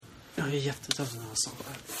är jättetätt i näsan.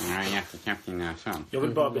 Jag är jätteknäppt i näsan. Jag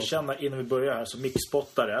vill bara bekänna innan vi börjar här som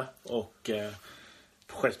mixspottare och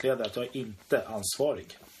projektledare att jag är inte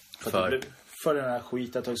ansvarig. För den här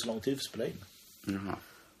skiten har tagit så lång tid att spela in. Jaha.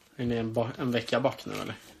 Är ni en vecka back nu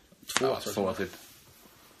eller? Två typ.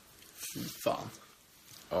 Fan.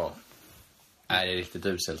 Ja. Nej, det är riktigt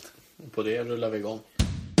uselt. Och på det rullar vi igång.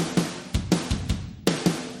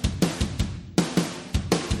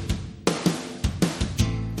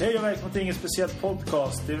 Hej och välkommen till Inget Speciellt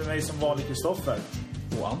Podcast. Det är med mig som vanligt Kristoffer.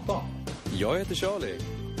 Och Anton. Jag heter Charlie.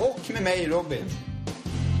 Och med mig Robin.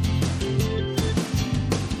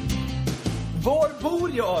 Var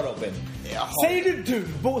bor jag, Robin? Säger du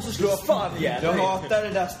bor så slår jag fan igen. Jag hatar det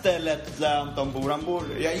där stället där Anton bor.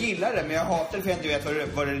 Jag gillar det, men jag hatar det för jag inte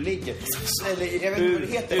vet var det ligger. Eller, jag vet inte vad det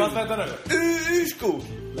heter. Vänta nu. Urskog.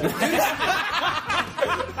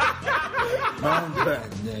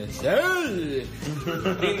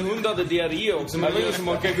 Din hund hade diarré också, men det var ju som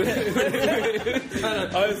orkar gå ut.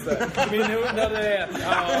 Ja, just det. Min hund hade...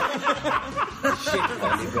 Ja. Shit, vad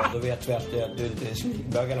det är bra. Då vet vi att du är lite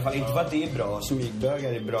smygbög i alla fall. Inte för att det är bra.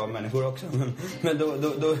 Smygbögar är bra människor också. Men då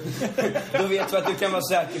vet vi att du kan vara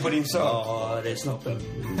säker på din sak. Ja, det är snoppen.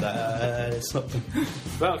 Där är snoppen.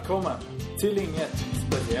 Välkommen till Inget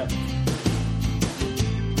Speciellt.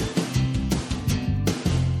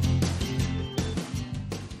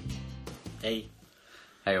 Hej.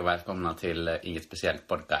 Hej och välkomna till Inget Speciellt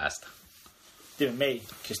Podcast. Det är med mig,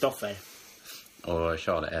 Kristoffer. Och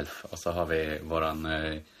Charlie Elf. Och så har vi våran,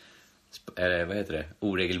 vad heter det?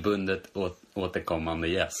 Oregelbundet återkommande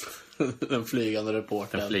gäst. Den flygande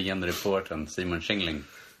reportern. Den flygande reportern Simon Schengling.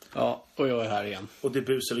 Ja, och jag är här igen. Och det är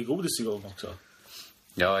bus eller godis igång också.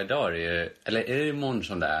 Ja, idag är det ju... Eller är det imorgon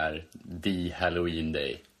som det är The Halloween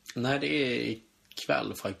Day? Nej, det är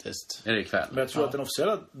ikväll faktiskt. Är det ikväll? Men jag tror att den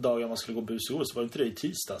officiella dagen man skulle gå bus och godis var inte det i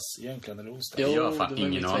tisdags egentligen eller onsdag. Jo, Jag har fan det var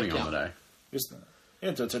ingen aning vecka. om det där. Just det. Är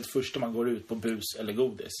inte det 31 man går ut på bus eller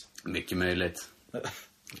godis? Mycket möjligt.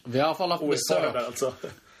 Vi har i alla fall haft besök. Alltså. Vi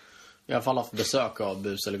har i alla fall haft besök av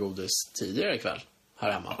bus eller godis tidigare ikväll.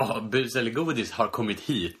 Här hemma. Ja, bus eller godis har kommit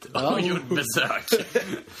hit och Ja. gjort besök.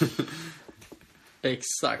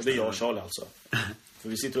 Exakt. Det är jag och Charlie alltså. För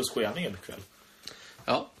vi sitter hos Skänningen ikväll.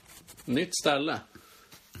 Ja, nytt ställe.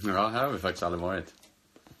 Ja, här har vi faktiskt aldrig varit.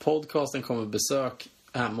 Podcasten kommer besök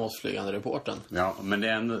hemma hos flygande reportern. Ja, men det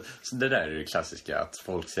är ändå... Så det där är det klassiska, att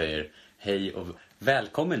folk säger hej och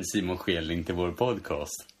välkommen Simon Schengling till vår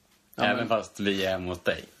podcast. Ja, Även men- fast vi är hemma hos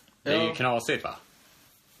dig. Det är ju Ja. knasigt, va?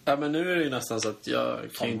 Ja, men nu är det ju nästan så att jag kan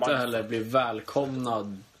Fan, inte man- heller bli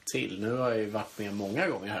välkomnad till. Nu har jag ju varit med många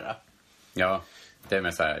gånger här. Ja, det är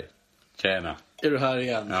med så här... Tjena. Är du här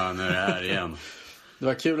igen? Ja, nu är det här igen. Det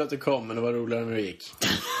var kul att du kom, men det var roligare när du gick.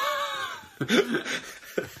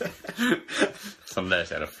 Som det är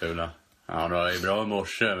så jävla fula. Ja, det var ju bra i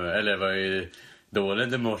morse. Eller det var ju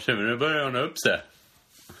dåligt i morse, men nu börjar hon upp sig.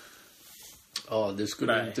 Ja, du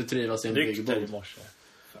skulle Nej. inte trivas i en Nykter i byggbod. morse.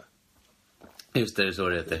 Just det, är så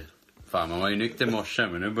det heter. Fan, man var ju nykter i morse,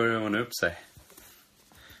 men nu börjar hon upp sig.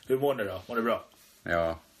 Hur mår ni då? Mår ni bra?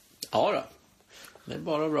 Ja, Ja då. Det är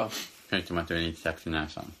bara bra. tänkte man att du är lite täppt i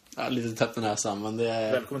näsan. Ja, lite tätt i näsan, men det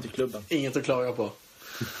är Välkommen till klubben. inget att klaga på.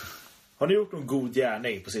 Har ni gjort någon god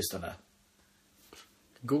gärning på sistone?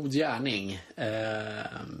 God gärning.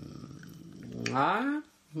 Nej,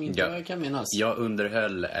 inte Ja. vad jag kan minnas. Jag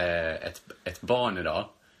underhöll ett barn idag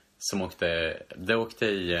som åkte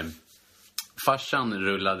i... farsan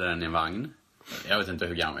rullade den i en vagn. Jag vet inte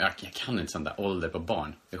hur gammal. Jag kan inte sån där ålder på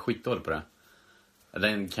barn. Jag är skitdålig på det.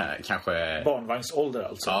 Den kanske... Barnvagnsålder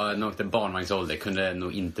alltså. Ja, den åkte barnvagnsålder. Kunde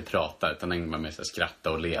nog inte prata, utan den var med sig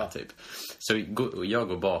skratta och le, Ja. typ. Så jag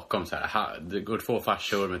går bakom så här. Det går två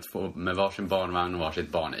farsor med varsin barnvagn och varsitt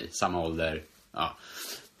barn i. Samma ålder. Ja.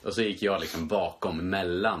 Och så gick jag liksom bakom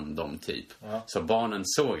mellan dem, typ. Ja. Så barnen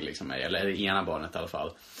såg liksom mig, eller det ena barnet i alla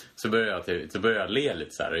fall. Så började jag le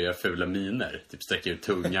lite så här och göra fula miner. Typ sträcka ut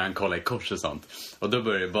tungan, kolla i kors och sånt. Och då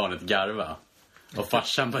började barnet garva. Och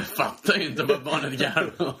farsan fattar ju inte vad barnet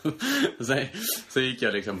garvade. Så gick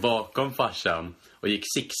jag liksom bakom farsan och gick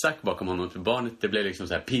zigzag bakom honom. För barnet, det blev liksom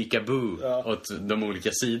så här peekaboo åt de olika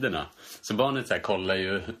sidorna. Så barnet så här kollar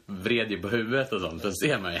ju, vred ju på huvudet och sånt för att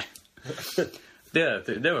se mig.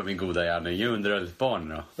 Det var min goda gärning. Jag undrar ett barn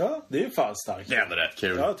då. Ja, det är fan starkt. Det är ändå rätt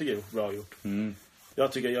kul. Ja, jag tycker det är bra gjort.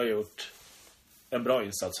 Jag tycker jag har gjort en bra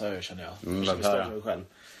insats här, känner jag. vad Jag ska bra. stå för mig själv.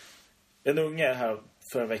 En unge här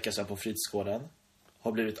för en vecka sedan på fritidsgården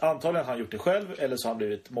har blivit, antagligen har han gjort det själv eller så har han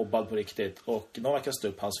blivit mobbad på riktigt. Och någon har kastat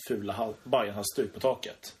upp hans fula Bajen-halsduk på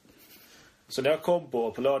taket. Så när jag kom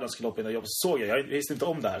på lördagen skulle hoppa in och jobba så såg jag visste inte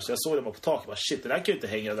om det här. Så jag såg dem på taket och bara shit, det där kan ju inte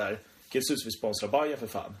hänga där. Det kan se ut som vi sponsrar Bajen för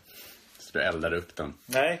fan. Så du eldade upp den.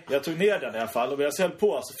 Nej, jag tog ner den i alla fall. Och när jag höll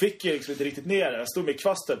på så fick jag liksom inte riktigt ner den. Jag stod med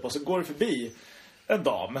kvasten på, så går det förbi en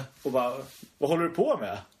dam och bara, vad håller du på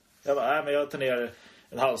med? Jag bara, nej men jag tar ner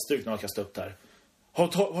en halsduk när jag kastar upp där.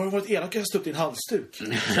 Har du varit elak och kastat upp din halsduk?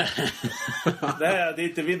 Nej, det är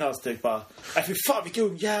inte min halsduk bara. Nej för fan, vilka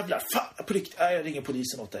ungjävlar. Fan, på riktigt. Nej, jag ringer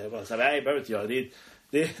polisen åt dig. Jag bara, nej, jag behöver inte göra det.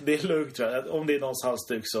 Det är lugnt tror jag. Om det är någons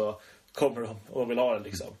halsduk så kommer de och vill ha den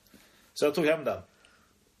liksom. Så jag tog hem den.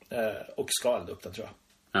 Och skalade upp den tror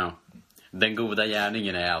jag. Ja. Den goda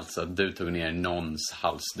gärningen är alltså att du tog ner någons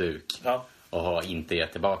halsduk. Ja. Och har inte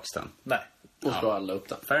gett tillbaks den. Nej. Och skala upp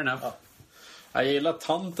den. Fair enough. Ja. Jag gillar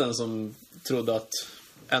tanten som trodde att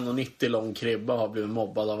 1,90 lång kribba har blivit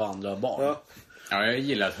mobbad av andra barn. Ja. Ja, jag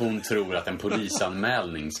gillar att hon tror att en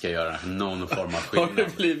polisanmälning ska göra någon form av Har du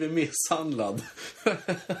skillnad. blivit misshandlad?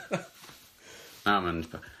 Ja, men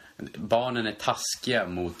barnen är taskiga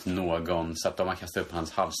mot någon så att om man kastar upp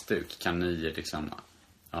hans halsduk kan ni liksom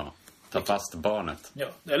ta fast barnet. Ja.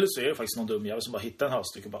 Eller så är det faktiskt någon dum jävel som bara hittar en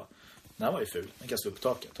halsduk och bara, den här var ju ful. Den kastar upp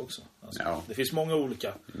på taket också. Alltså, Ja. Det finns många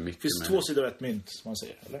olika. Det finns mer. 2 sidor och ett mynt som man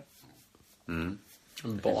säger, eller? Mm.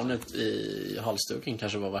 Barnet i halsduken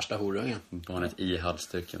kanske var värsta horungen. Barnet i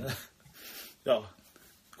halsduken. Ja.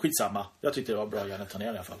 Skitsamma. Jag tyckte det var bra gärna att ta ner i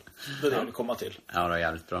alla fall. Det är det jag vill komma till. Ja, det var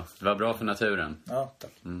jävligt bra. Det var bra för naturen. Ja,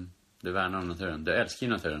 tack. Du värnar om naturen. Du älskar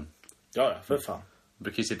ju naturen. Ja, för fan. Du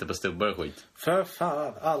brukar ju sitta på stubbar och skit. För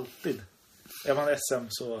fan, alltid. Är man SM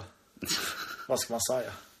så... Vad ska man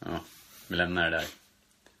säga? Ja, vi lämnar det där.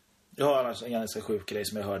 Jag har annars en ganska sjuk grej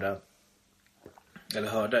som jag hörde. Eller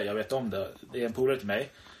hörde, jag vet om det. Det är en polare till mig.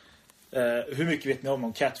 Hur mycket vet ni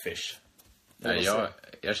om catfish?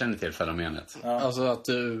 Jag känner till fenomenet. Ja. Alltså att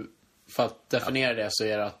du, för att definiera det så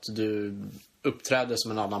är det att du uppträder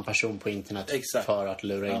som en annan person på internet. Exakt. För att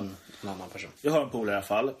lura in en annan person. Jag har en polare i alla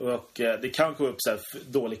fall. Och det kan komma upp så här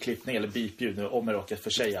dålig klippning eller beepljud nu om jag råkar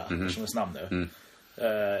försäga personens namn nu.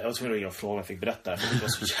 Jag var tvungen att ringa och fråga om jag fick berätta. För det var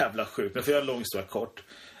så jävla sjukt. Men för att göra en lång historia kort.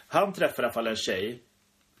 Han träffade i alla fall en tjej.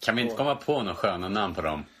 Kan vi inte komma på några sköna namn på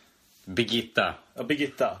dem? Birgitta. Ja,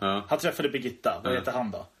 Birgitta. Ja. Han träffade Birgitta. Vad heter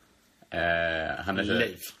han då? Han heter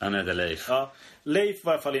Leif. Han heter Leif. Ja. Leif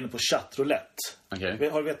var i alla fall inne på chattroulette. Okej.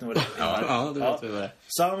 Vet ni vad det är? Ja, det vet vi vad det är.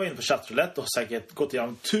 Så han var inne på chattroulette och säkert gått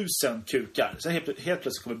igenom 1000 kukar. Sen helt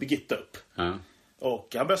plötsligt kommer Birgitta upp. Ja.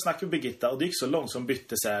 Och han började snacka med Birgitta och det gick så långt som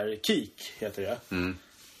bytte så här Kik, heter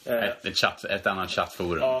det. Ett annat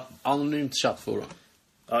chattforum. Ja, Anonymt chattforum.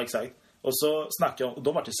 ja, exakt. Och så snackade de och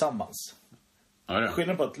de var tillsammans. Ja, det.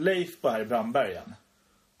 Skillnaden på att Leif var här i Brandbergen.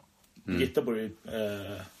 Birgitta bor i...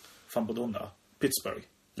 fan bodde hon då? Pittsburgh.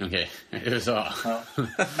 Okej, USA. Ja.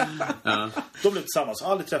 Ja. De blev tillsammans,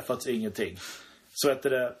 har aldrig träffats, ingenting. Så heter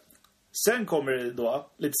det... Sen kommer det då,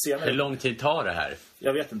 lite senare... Hur lång tid tar det här?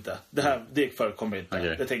 Jag vet inte. Det förekommer inte.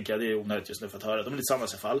 Okej. Det tänker jag, det är onödigt just nu för att höra. De är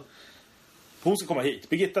tillsammans i alla fall. Hon ska komma hit.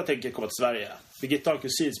 Birgitta tänker komma till Sverige. Birgitta har en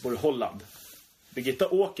kusin som bor i Holland. Birgitta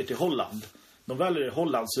åker till Holland. De väl är i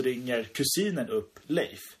Holland så ringer kusinen upp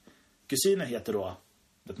Leif. Kusinen heter då...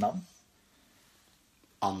 Ett namn?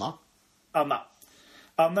 Anna. Anna.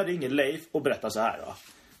 Anna ringer Leif och berättar så här då.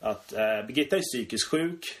 Att Birgitta är psykiskt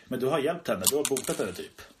sjuk. Men du har hjälpt henne. Du har botat henne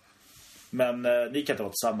typ. Men ni kan inte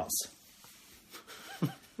vara tillsammans.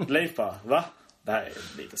 Leif bara, va? Det här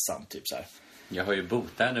är lite sant typ så här. Jag har ju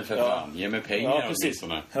botat henne för Ja. fan. Ge mig pengar Ja, precis.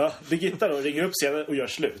 åtminstone. Ja, Birgitta då ringer upp senare och gör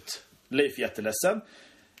slut. Leif är jätteledsen.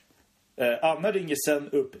 Anna ringer sen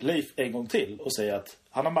upp Leif en gång till och säger att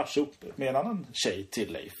han har matchat upp med en annan tjej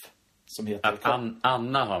till Leif. Som heter, Att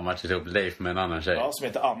Anna har matchat ihop Leif med en annan tjej. ja, som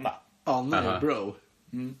heter Anna. Anna Aha. är bro.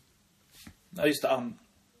 Ja, just det.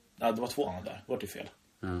 Ja, det var 2 Anna där. Det var det fel.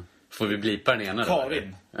 Ja. Får vi blipa den ena då?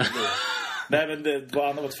 Karin. Nej, men det var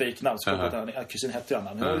Anna var ett fejknamn. Så att kusin hette ju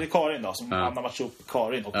Anna. Men det är Karin då, som Anna matchade upp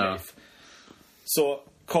Karin och Leif. Så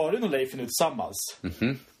Karin och Leif är nu tillsammans.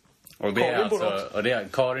 Och det är Karin bor alltså, och det är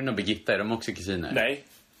Karin och Birgitta, är de också kusiner? Nej,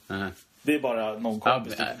 Aha. det är bara någon Ja,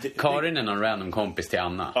 kompis. Karin är någon random kompis till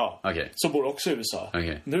Anna? Ja, Okej. som bor också i USA.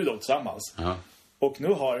 Okej. Nu är de tillsammans. Ja. Och nu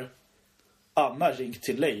har Anna ringt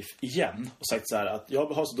till Leif igen och sagt så här att jag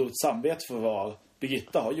har så dåligt samvete för vad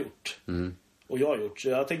Birgitta har gjort. Och jag har gjort. Så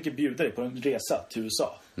jag tänker bjuda dig på en resa till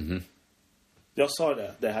USA. Jag sa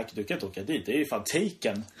det här, du kan inte åka dit. Det är ju fan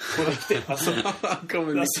taken på riktigt. Alltså,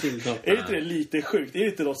 Kommer ni alltså, till dem? är inte det lite sjukt? Är det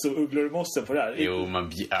inte något som ugglor i mossen på det här? Jo,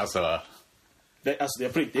 men alltså... Det är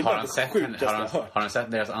på riktigt. Det är Har bara han, det sett, sjukaste jag har, har hört. har han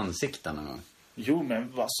sett deras ansikten någon gång? Jo,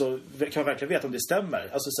 men alltså, kan man verkligen veta om det stämmer?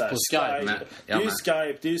 Alltså så här, På Skype, men- det är ju men-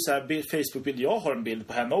 Skype, det är ju så här Facebook-bild. Jag har en bild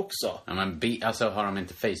på henne också. Ja, men alltså har de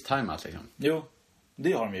inte facetimat liksom? Jo,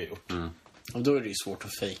 det har de ju gjort. Och då är det ju svårt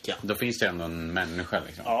att fejka. Då finns det ändå en människa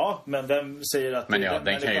liksom. Ja, men vem säger att Men det är ja, den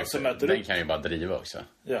den människan som möter upp? kan ju bara driva också.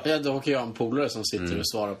 Ja. Ja, då kan jag ha en polare som sitter och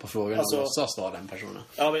svarar på frågorna Alltså- och låtsas vara den personen.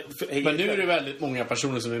 Ja, Men nu är det väldigt många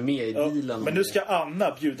personer som är med i dealen. Men nu ska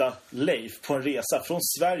Anna bjuda Leif på en resa från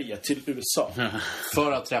Sverige till USA.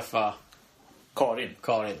 För att träffa Karin.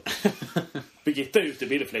 Birgitta är ute i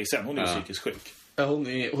bilden för länge sedan. Hon är ju Ja. psykiskt sjuk. Ja, hon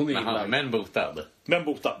är inlagd. Men botad. Men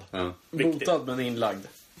botad. Ja. Viktigt. Botad men inlagd.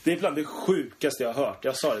 Det är bland det sjukaste jag har hört.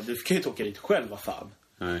 Jag sa det, du kan ju inte åka dit själv, vad fan.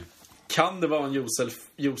 Nej. Kan det vara en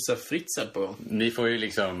Josef Fritzl på gång? Ni får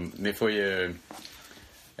ju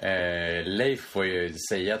Leif får ju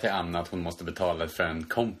säga till Anna att hon måste betala för en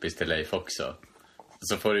kompis till Leif också.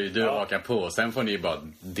 Så får ju du haka på. Sen får ni ju bara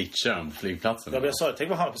ditcha dem på flygplatsen. Ja, men jag sa det, tänk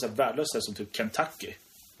vad han har på sig värdelösa som typ Kentucky.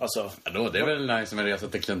 Alltså, Ja, då, det är väl nice med en resa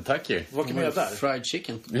till Kentucky. vad kan man göra där? Fried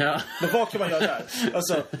chicken. Ja. Men vad kan man göra där?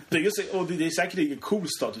 Alltså, det är säkert ingen cool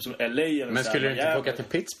stad, typ som LA eller Men så skulle här, du inte få åka till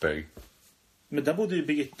Pittsburgh? Men där bodde ju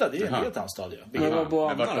Birgitta, det är en Jaha. helt annan stad ju. Men Birgitta. vad bor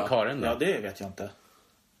Men vart Anna var då? Karin då? Ja, det vet jag inte.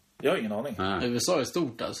 Jag har ingen aning. Ja. USA är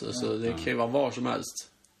stort alltså, så det kan ju vara var som helst.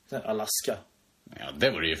 Alaska. Ja,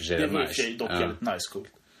 det vore ju för sig Det vore i och nice. för sig dock Ja. jävligt nice, coolt.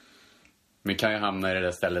 Vi kan ju hamna i det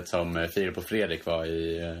där stället som Filip och Fredrik var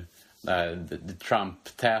i. Där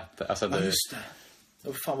Trump-tät. Alltså Ja, det just det.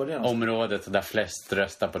 Vad fan var det någonstans? området där flest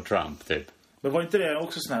röstar på Trump, typ. Men var inte det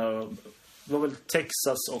också sån här... Det var väl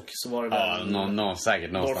Texas och så var det Ja, väl...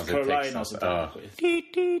 säkert någonstans North Carolina i och Texas. sånt där Ja.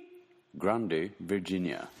 skit. Grundy,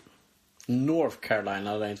 Virginia. North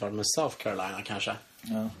Carolina, det har inte varit med South Carolina kanske.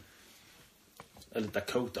 Ja. Eller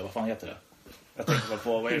Dakota, vad fan heter det? Jag tänkte bara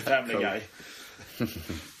på, vad är det, Family Guy?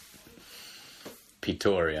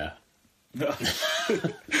 Pretoria. Ja.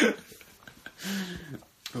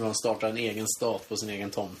 Man startar en egen stat på sin egen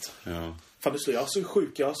tomt. Ja. Fan, jag har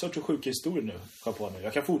så sjuka historier nu. Kom på nu.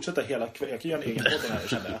 Jag kan fortsätta hela kvällen. Jag kan göra en egen podd här,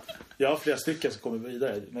 känner jag. Jag har flera stycken som kommer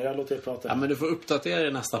vidare. Men jag låter er prata. Ja, men du får uppdatera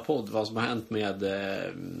i nästa podd vad som har hänt med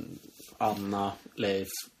Anna, Leif,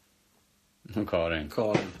 Och Karin.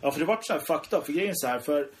 Karin. Ja, för det vart så här fucked up. För grejen är så här,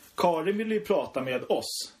 för Karin ville ju prata med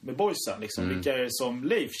oss, med boysen, liksom, vilka är det som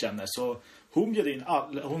Leif känner. Så hon bjöd in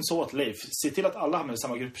hon sa att Leif, se till att alla hamnar i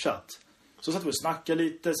samma gruppchatt. Så satt vi och snackade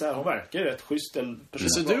lite, så här, hon verkar ju rätt schysst person.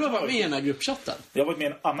 Så du har varit med i den här gruppchatten? Jag har varit med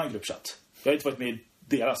i en annan gruppchatt. Jag har inte varit med i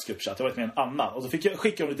deras gruppchatt, jag har varit med i en annan. Och då fick jag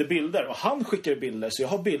skicka lite bilder, och han skickade bilder, så jag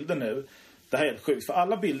har bilder nu. Det här är helt sjukt, för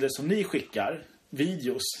alla bilder som ni skickar,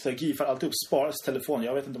 videos, gifar alltihop, sparas i telefon.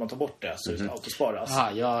 Jag vet inte om man tar bort det, så det autosparas.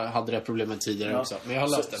 Aha, jag hade det problemet tidigare också. Men jag har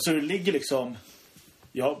löst det. Så det ligger liksom...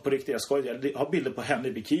 Jag har på riktigt, jag skojar. Jag har bilder på henne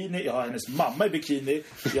i bikini. Jag har hennes mamma i bikini.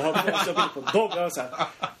 Jag har bilder på dem. Jag har så här.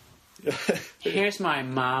 Here's my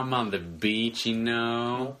mom on the beach, you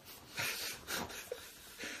know.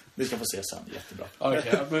 Ni ska få se sen, jättebra.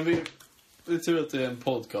 Okej, men det är tur att det är en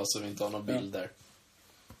podcast som inte har några bilder.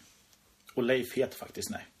 Och Leif heter faktiskt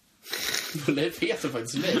nej. Leif heter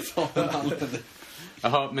faktiskt Leif.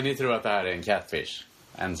 Jaha, men ni tror att det här är en catfish?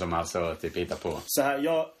 En som alltså typ hittar på. Så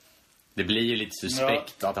här, Det blir ju lite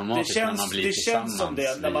suspekt automatiskt när man blir tillsammans som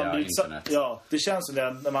det, när man via blir, internet. ja, det känns som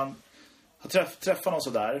det när man har träffar någon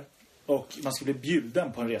sådär och man ska bli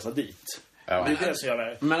bjuden på en resa dit. Ja. Det är det som gör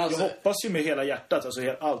det. Men alltså- Jag hoppas ju med hela hjärtat,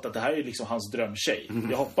 alltså allt, att det här är liksom hans drömtjej.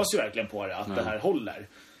 Jag hoppas ju verkligen på det, att det här håller.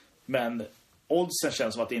 Men oddsen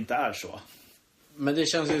känns som att det inte är så. Men det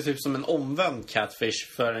känns ju typ som en omvänd catfish.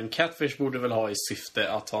 För en catfish borde väl ha i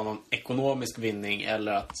syfte att ha någon ekonomisk vinning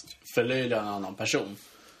eller att förlöjliga en annan person.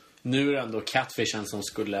 Nu är det ändå catfishen som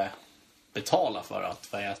skulle betala för att,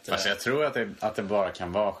 vad heter Alltså det? jag tror att det bara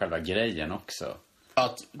kan vara själva grejen också.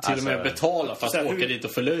 Att till och med Alltså- betala för att Så här, åka hur- dit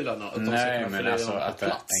och förlöjliga någon. Att de ska Nej, kunna men förlöjliga alltså någon på att en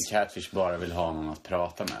plats. catfish bara vill ha någon att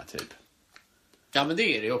prata med, typ. Ja, men det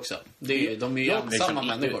är det ju också. De är ju ensamma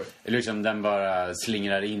människor. Liksom den bara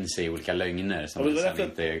slingrar in sig i olika lögner som Ja, men den det är sen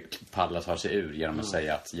därför- inte pallar ta sig ur genom att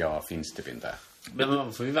säga att jag finns typ inte. Men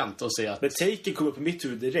man får ju vänta och se att... Men Taker kom upp i mitt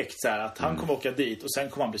huvud direkt så här, att han kommer åka dit och sen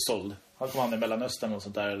kommer han bli såld. Han kommer hamna i Mellanöstern och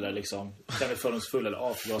sånt där, eller liksom den är fördomsfull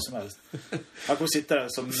eller Afrika, vad som helst. Han kommer sitta där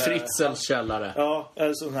som... Fritzels källare. Ja,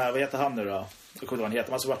 eller sån här, vad heter han nu då? Jag kommer inte vad han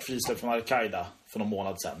heter, han har varit frisläppt från Al-Qaida för någon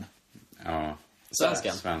månad sedan. Ja.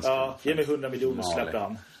 Svensken. Svensken. Ja, ge mig 100 miljoner så Mali. släpper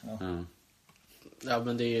han. Ja. Ja,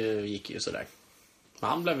 men det gick ju sådär. Men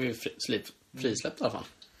han blev ju frisläppt i alla fall.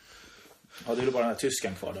 Ja, det är ju bara den här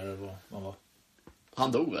tyskan kvar där vad man var.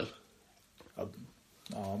 Han dog väl? Ja,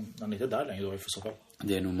 han är inte där längre då i så fall.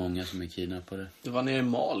 Det är nog många som är kidnappade. Det var nere i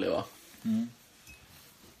Mali, va?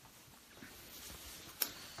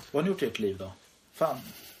 Vad har ni gjort i ert liv då? Fan,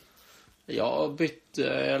 Jag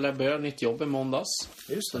har börjat nytt jobb i måndags.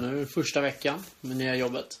 just Så det. nu är första veckan med nya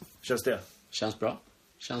jobbet. Känns det? Känns bra.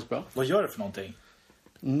 Känns bra. Vad gör du för någonting?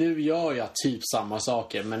 Nu gör jag typ samma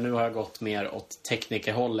saker, men nu har jag gått mer åt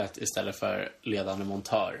teknikerhållet istället för ledande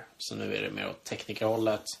montör. Så nu är det mer åt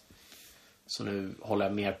teknikerhållet. Så nu håller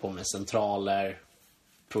jag mer på med centraler,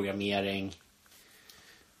 programmering,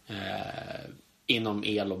 inom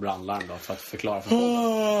el- och brandlarm då, för att förklara för folk.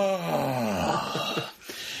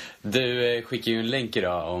 Du skickade ju en länk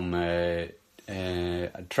idag om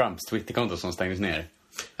Trumps Twitterkonto som stängdes ner.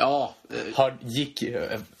 Ja,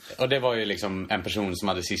 Och det var ju liksom en person som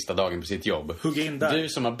hade sista dagen på sitt jobb. Hugg in där. Du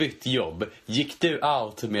som har bytt jobb, gick du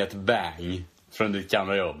out med ett bang från ditt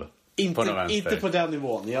gamla jobb? På någon vänster? inte på den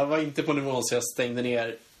nivån. Jag var inte på nivån så jag stängde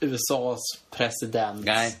ner USAs president.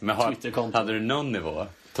 Nej, men Twitterkonto. hade du någon nivå?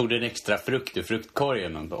 Tog du en extra frukt ur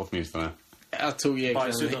fruktkorgen åtminstone? Jag tog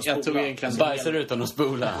egentligen Bajsar utan att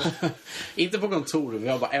spola. inte på kontoret. Vi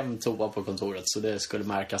har bara en toa på kontoret, så det skulle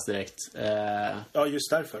märkas direkt. Ja, just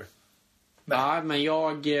därför. Ja, men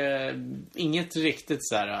inget riktigt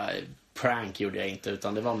så här prank gjorde jag inte,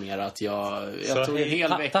 utan det var mer att jag tog en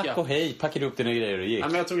hel vecka. Tack och hej, packade upp dina grejer och gick. Ja,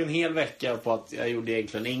 men jag tog en hel vecka på att jag gjorde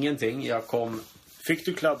egentligen ingenting. Fick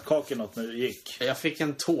du kladdkakor något när du gick? Jag fick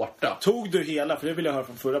en tårta. Tog du hela? För det vill jag höra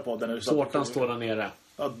från förra podden. När du Tårtan står där nere.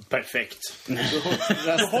 Ja, perfekt.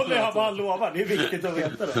 Då håller jag bara lovar. Det är viktigt att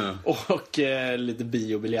veta det. Och lite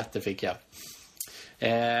biobiljetter fick jag.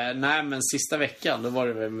 Nej, men sista veckan då var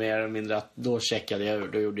det väl mer eller mindre att då checkade jag ur.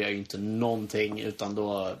 Då gjorde jag ju inte någonting, utan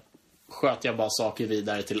då sköt jag bara saker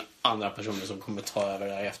vidare till andra personer som kommer ta över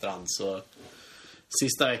det här i efterhand. Så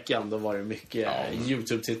sista veckan då var det mycket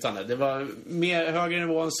YouTube-tittande. Det var mer högre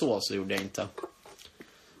nivå än så gjorde jag inte.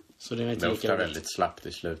 Så det var inte det är lika ofta väldigt slappt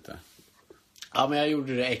i slutet. Ja, men jag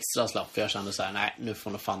gjorde det extra slapp, för jag kände så här: nej, nu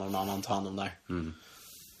får nog fan någon annan ta hand om det här.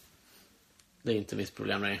 Det är inte mitt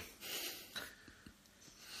problem längre.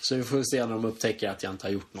 Så vi får se när de upptäcker att jag inte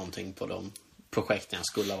har gjort någonting på de projekten jag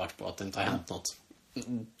skulle ha varit på, att det inte har hänt något.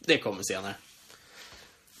 Det kommer senare.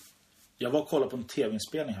 Jag var och kollade på en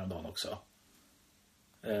tv-inspelning häromdagen också.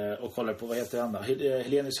 Och kollade på, vad heter han då?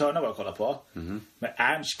 Helenius hörna var jag och kollade på. Med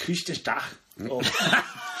Ernst Christenstach. Och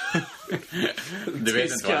Du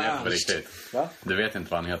vet inte vad han heter på riktigt. Va? Du vet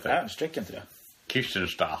inte vad han heter. Ernst, räcker inte det?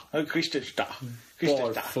 Kirstenstad. Christenstach.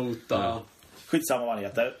 Barfota. Skitsamma vad han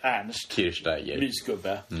heter. Ernst. Kirsteiger.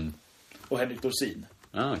 Mysgubbe. Och Henrik Dorsin.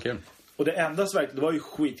 Kul. Och det enda som verkligen, det var ju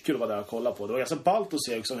skitkul att vara där och kolla på. Det var ganska ballt att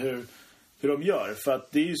se liksom hur de gör. För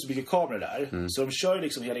att det är ju så mycket kameror där. Så de kör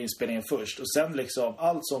liksom hela inspelningen först. Och sen liksom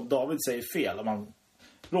allt som David säger fel. Om man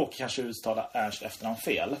råkar kanske uttala Ernst efternamn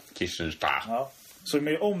fel. Kirstenstad. Ja. Så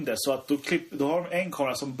de gör om det så att då har de en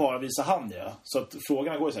kamera som bara visar han. Ja. Så att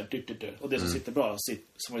frågorna går så här. Och det som sitter bra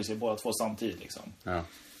som vi ser båda två samtidigt liksom. Ja.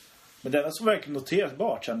 Men det enda som verkligen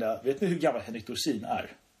noterbart kände jag. Vet ni hur gammal Henrik Dorsin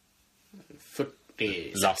är?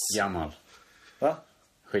 40. Lastgammal. Va?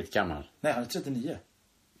 Skitgammal. Nej, han är 39.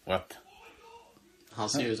 What? Han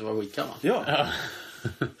ser ju ut att vara skitgammal. Ja.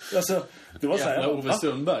 Alltså, det var så här. Jävla Ove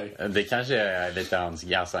Sundberg. Det kanske är lite hans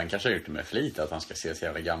gas. Han kanske har gjort det med flit att han ska se så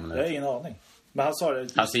jävla gammal Jag har ut. ingen aning. Men han sa det.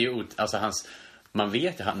 Han ser ju man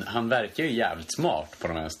vet ju, han verkar ju jävligt smart på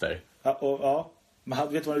de vänster. Ja, men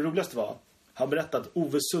han vet vad det roligaste var? Han berättade att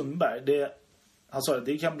Ove Sundberg, han sa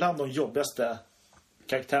det kan bland de jobbigaste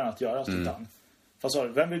karaktärerna att göra. Han sa det,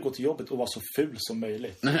 vem vill gå till jobbet och vara så ful som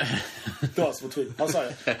möjligt? Det var alltså på tweet. Han sa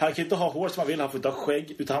det, han kan inte ha hår som han vill, han får inte ha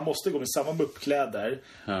skägg, utan han måste gå med samma muppkläder,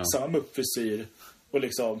 samma muppfrisyr och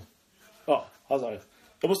liksom, han sa det.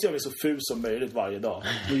 Jag måste göra mig så ful som möjligt varje dag.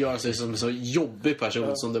 Och göra sig som en så jobbig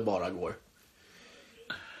person som det bara går.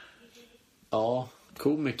 Ja,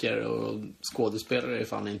 komiker och skådespelare är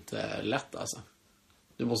fan inte lätt alltså.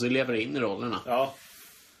 Du måste ju leva in i rollerna. Ja.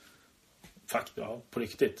 På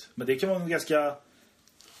riktigt. Men det kan vara ganska...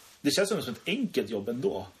 Det känns som ett enkelt jobb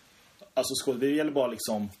ändå. Alltså det gäller bara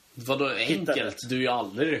liksom... Vadå enkelt? Du är ju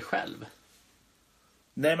aldrig dig själv.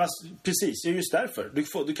 Nej, men precis. Det är just därför.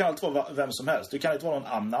 Du kan alltid vara vem som helst. Du kan inte vara någon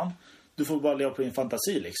annan. Du får bara leva på din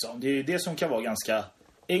fantasi liksom. Det är ju det som kan vara ganska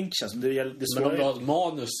enkelt. Men om du har ett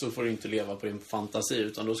manus så får du inte leva på din fantasi,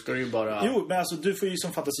 utan då ska du ju bara... Jo, men alltså du får ju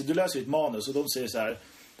som fantasi. Du läser ju ett manus och de säger så här: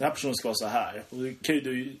 den här personen ska vara så här. Och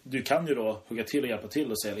du kan ju då hugga till och hjälpa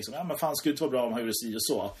till och säga liksom, ja men fan, skulle det inte vara bra om han gjorde si och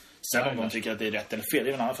så. Sen om de tycker att det är rätt eller fel, det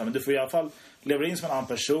är en annan fall. Men du får i alla fall leva in som en annan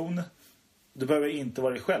person. Du behöver inte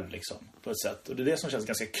vara dig själv liksom, på ett sätt. Och det är det som känns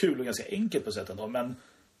ganska kul och ganska enkelt på ett sätt ändå. Men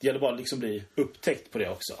det gäller bara liksom bli upptäckt på det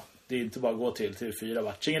också. Det är inte bara att gå till TV4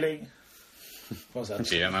 vart tjingeling.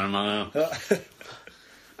 Tjena mannen. Ja.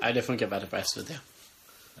 Nej, det funkar bättre på SVT.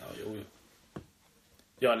 Ja, jo.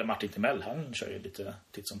 Ja, eller Martin Timell, han kör ju lite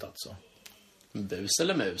titt som tatt så. Bus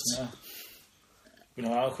eller mus? Ja. Vill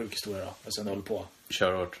ni ha en sjuk historia då? Jag sen håller på.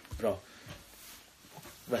 Kör hårt. Bra.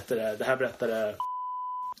 Det här berättade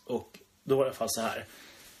Och då var det i alla fall så här.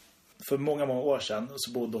 För många år sedan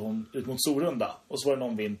så bodde hon ut mot Sorunda. Och så var det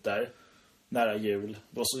någon vinter, nära jul.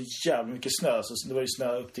 Det var så jävla mycket snö, så det var ju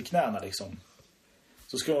snö upp till knäna liksom.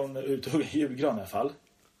 Så skulle hon ut och hugga julgran i alla fall.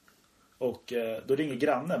 Och då ringer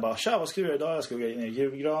grannen bara, tja, vad ska du göra idag? Jag ska hugga in en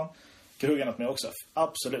julgran. Kan hugga något med också?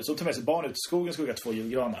 Absolut. Så hon tar med sig barn ut i skogen, ska hugga 2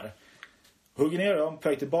 julgranar. Hugger ner dem, på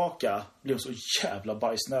väg tillbaka, blir hon så jävla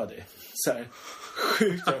bajsnödig. Så här,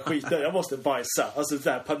 sjukt jag skiter, jag måste bajsa. Alltså så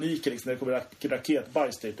här paniken liksom, när det kommer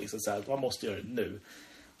raketbajs typ liksom, så här, man måste göra det nu.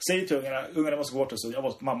 Säger till ungarna måste gå bort och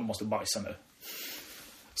så, mamma måste bajsa nu.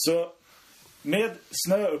 Så med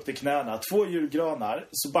snö upp till knäna, 2 julgranar,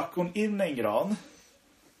 så backar hon in en gran,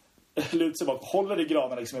 lutar sig bak, håller i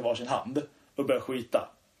granen liksom i varsin hand och börjar skita.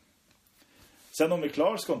 Sen när hon är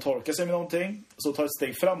klar ska hon torka sig med någonting, så tar ett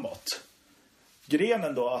steg framåt.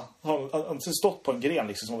 Grenen då har stått på en gren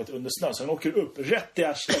liksom, som har varit under snö, så den åker upp rätt i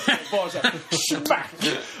arslet och bara så här smack,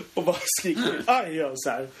 och bara skriker aj och så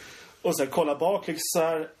här. Och sen kollar bak liksom så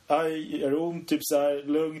här, aj, är det ont, typ så här,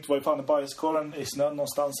 lugnt, var är fan bajskorren i snön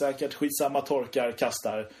någonstans säkert, skitsamma, torkar,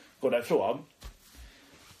 kastar, går därifrån.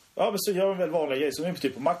 Ja, men så gör hon väl vanliga grejer, så hon är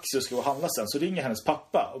typ på Maxi och ska gå och handla sen, så ringer hennes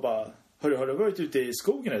pappa och bara, har du varit ute i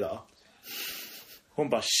skogen idag? Hon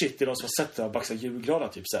bara, shit, det är någon som har sett det här baxa julgranar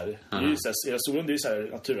typ så här. Det är ju så här, solen, det är ju så här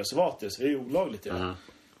naturreservat, så det är ju olagligt ja.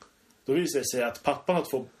 Då visar det sig att pappan har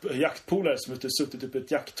 2 jaktpolare som har suttit upp i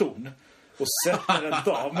ett jakttorn och sätter en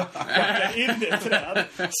dam, backar in i ett träd,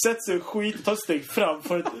 sätter sig skit och tar ett steg fram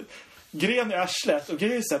för ett gren i arslet, och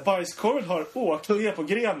grejen är så här, bajskorven har åkt ner på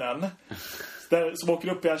grenen där, som åker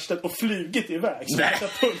upp i arslet och flugit iväg som en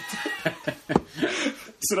katapult.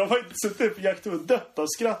 Så de har inte suttit upp i jakten och dött av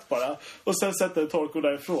skratt bara. Och sen sätter torkor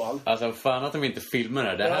därifrån. Alltså fan att de inte filmar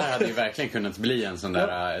det. Det här hade ju verkligen kunnat bli en sån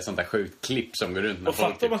där, sånt där sjukt klipp som går runt när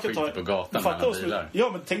folk typ skjuter på gatan mellan bilar. Ja,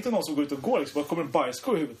 men tänk dig någon som går ut och går liksom, bara kommer en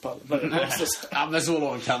bajskorv i huvudet på alla. Ja, men så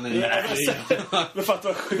långt kan ni inte. Men fattar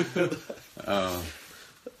vad sjukt.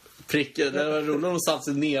 Pricken, det var roligt om de satt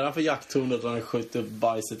sig nedanför jakttornet och de sköt upp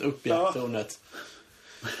bajset upp i jakttornet.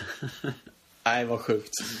 Nej, vad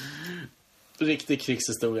sjukt. Riktig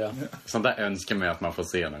krigshistoria. Sånt där önskar mig att man får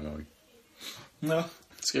se någon gång. Ja.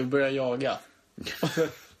 Ska vi börja jaga?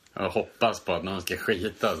 Jag hoppas på att någon ska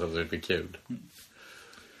skita så att det blir kul.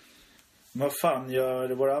 Vad fan gör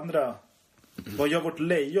våra andra? Vad gör vårt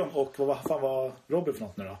lejon och vad fan var Robin för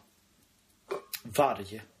något nu då?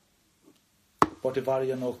 Varg. Vart är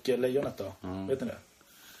vargen och lejonet då? Vet ni det?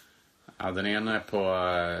 Ja, den ena är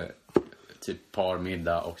på typ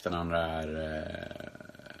parmiddag och den andra är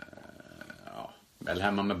väl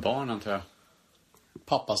hemma med barnen tror jag.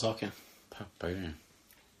 Pappasaken. Pappa-grejer.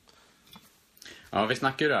 Ja, vi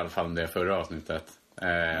snackade ju i alla fall om det förra avsnittet.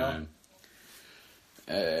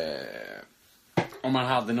 Om man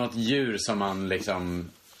hade något djur som man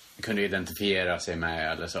liksom kunde identifiera sig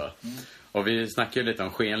med eller så. Och vi snackade ju lite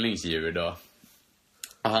om skenlingsdjur då.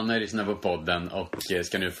 Och han har ju lyssnat på podden och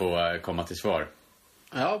ska nu få komma till svar.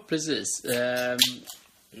 Ja, precis.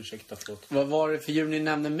 Ursäkta, förlåt. Vad var det för djur ni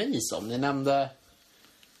nämnde mig som? Ni nämnde...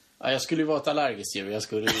 Ja, jag skulle ju vara ett allergiskt djur. Jag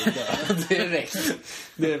skulle ju dö direkt.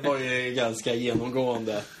 Det var ju ganska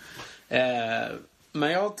genomgående.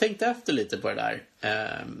 Men jag tänkte efter lite på det där.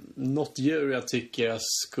 Något djur jag tycker jag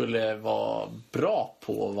skulle vara bra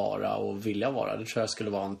på att vara och vilja vara, det tror jag skulle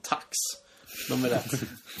vara en tax. De är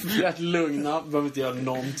rätt lugna, behöver inte göra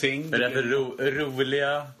någonting. Rätt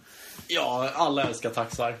roliga. Ja, alla älskar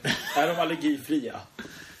taxar. Är de allergifria?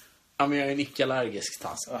 Ja, men jag är en icke-allergisk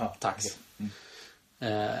tax.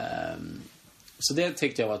 Så det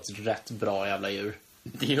tyckte jag var ett rätt bra jävla djur.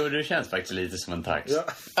 Jo, det känns faktiskt lite som en tax.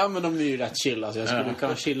 Ja, men de är ju rätt chill. Alltså, jag skulle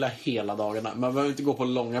kunna chilla hela dagarna. Man behöver inte gå på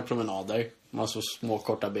långa promenader. Man har så små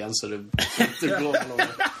korta ben så det inte går på långa.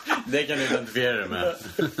 Det kan du identifiera dig med.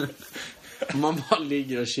 Man bara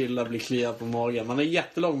ligger och chillar, blir kliad på magen. Man har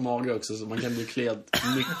jättelång mage också så man kan bli kliad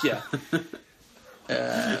mycket.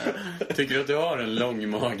 Tycker du att du har en lång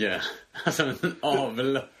mage? Alltså en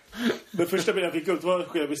avel. Det första bilden jag fick ut var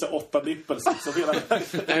att vissa 8 nippels.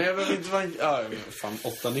 Nej, jag vet inte vad... Ja, fan,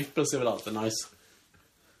 8 nippels är väl alltid nice.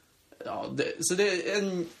 Ja, så det är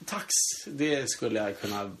en tax. Det skulle jag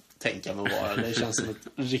kunna tänka mig att vara. Det känns som ett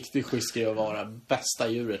riktigt schysst grej att vara. Bästa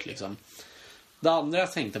djuret liksom. Det andra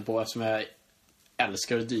jag tänkte på, eftersom jag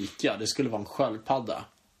älskar att dyka, det skulle vara en sköldpadda.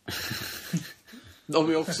 De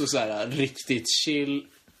är också så här riktigt chill.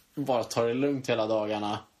 Bara tar det lugnt hela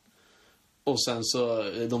dagarna. Och sen så,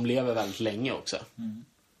 de lever väldigt länge också.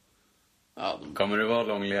 Ja, Kommer du vara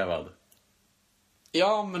långlevad?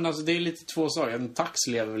 Ja, men alltså det är lite två saker. En tax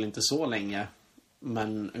lever väl inte så länge.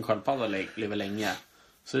 Men en sköldpadda lever länge.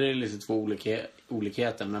 Så det är lite två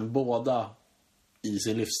olikheter. Men båda i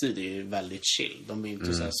sin livsstil är väldigt chill. De är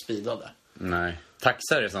inte så här speedade. Nej.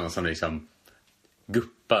 Taxar är sådana som liksom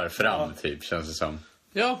guppar fram, typ, känns det som.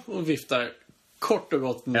 Ja, och viftar kort och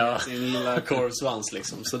gott med sin lilla korvsvans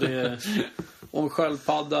liksom. Så det är... Och en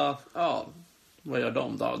sköldpadda, ja, vad gör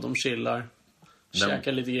de då? De chillar.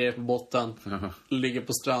 Käkar lite grejer på botten. Ligger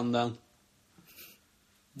på stranden.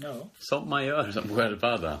 Ja. Som man gör som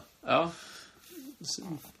sköldpadda. Ja.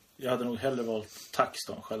 Jag hade nog hellre valt tax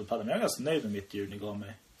då än sköldpadda. Men jag är ganska nöjd med mitt djur ni gav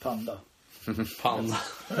mig. Panda. Panda.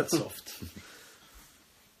 Rätt soft.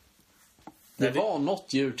 Det var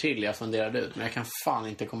något djur till jag funderade ut, men jag kan fan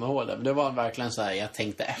inte komma ihåg det. Men det var verkligen så här, jag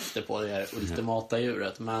tänkte efter på det här ultimata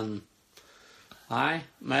djuret, men nej,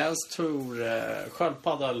 men jag tror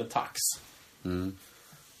sköldpadda eller tax.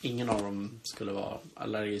 Ingen av dem skulle vara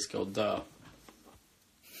allergiska och dö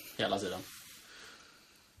hela tiden.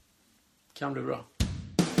 Kan bli bra.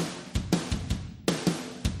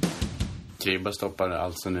 Kribba stoppar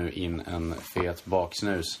alltså nu in en fet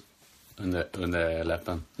baksnus under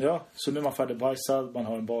läppen. Ja, så nu är man färdigbajsad, man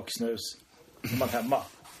har en baksnus. Nu är man hemma.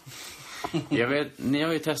 Jag vet, ni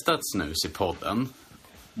har ju testat snus i podden.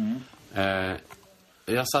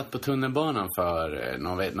 Jag satt på tunnelbanan för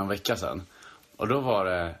någon vecka sedan. Och då var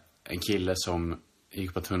det en kille som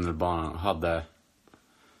gick på tunnelbanan och hade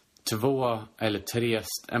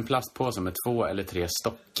en plastpåse med 2 eller 3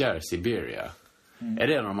 stockar Siberia. Är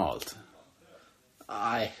det normalt?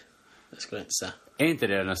 Nej, det skulle jag inte säga. Är inte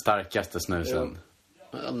det den starkaste snusen?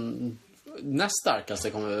 Näst starkaste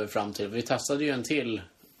kommer vi fram till. Vi testade ju en till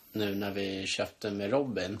nu när vi köpte med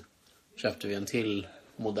Robin. Köpte vi en till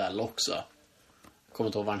modell också. Jag kommer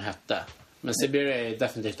inte ihåg vad den hette. Men Siberia är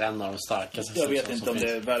definitivt en av de starkaste. Jag vet inte om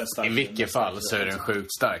det är världens I starkaste. vilket fall så är den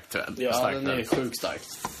sjukt stark, tror jag. Ja, Ja, den är sjukt stark.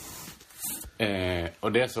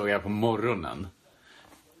 Och det såg jag på morgonen.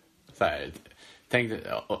 Så här,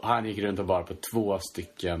 tänkte, han gick runt och bara på 2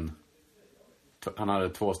 stycken. Han hade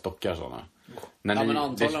 2 stockar sådana. Men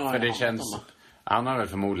antagligen har det han känns, han har väl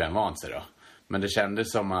förmodligen vant sig då. Men det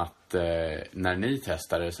kändes som att när ni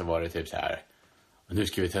testade så var det typ så här: nu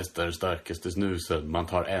ska vi testa det starkaste snuset. Man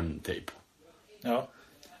tar en typ. Ja.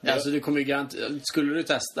 Alltså du kommer ju skulle du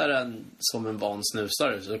testa den som en van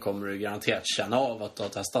snusare så kommer du garanterat känna av att du har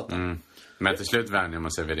testat den. Men till slut vänjer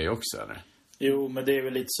man sig vid det också, eller? Jo, men det är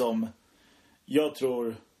väl lite som... Jag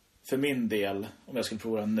tror, för min del, om jag skulle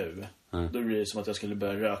prova den nu, då blir det som att jag skulle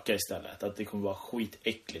börja röka istället. Att det kommer vara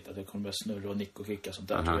skitäckligt, att det kommer börja snurra och nick och kicka och sånt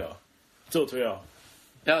där, tror jag. Så tror jag.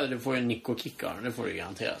 Ja, du får ju en nick och kickar, det får du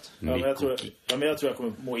garanterat. Ja, men jag tror jag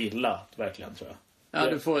kommer må illa, verkligen, tror jag.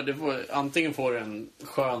 Ja, du får antingen får du en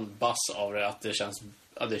skön bass av det, att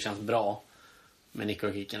det känns bra med nick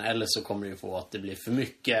och kicken, eller så kommer du få att det blir för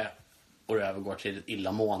mycket och det övergår till ett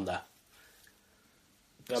illamående.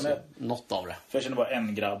 Ja, men, något av det. för jag känner bara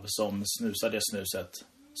en grabb som snusade det snuset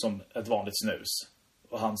som ett vanligt snus.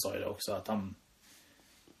 Och han sa ju det också, att om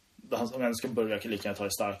jag ska börja lika gärna ta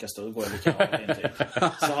det starkaste, då går jag lika gärna in typ.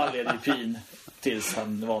 Så han led ju pin tills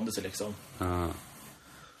han vande sig liksom.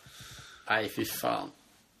 Nej, fy fan.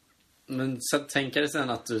 Men så tänker dig sen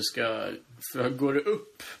att du ska... För går du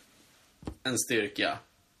upp en styrka,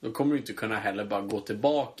 då kommer du inte kunna heller bara gå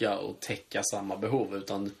tillbaka och täcka samma behov.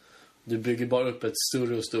 Utan du bygger bara upp ett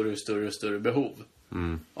större behov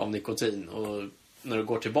av nikotin. Och när du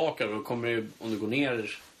går tillbaka, då kommer du, om du går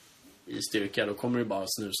ner i styrka, då kommer du bara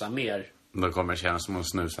snusa mer. Då kommer det kännas som att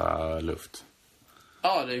snusa luft.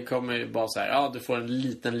 Ja, det kommer ju bara så här. Ja, du får en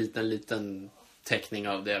liten täckning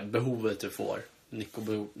av det behovet du får.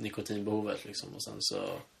 Nikotinbehovet liksom. Och sen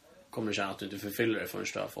så kommer du känna att du inte förfyller det förrän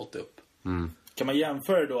du har fått upp. Kan man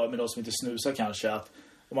jämföra då med de som inte snusar kanske, att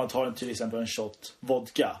om man tar till exempel en shot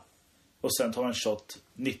vodka och sen tar man en shot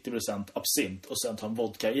 90% absint och sen tar en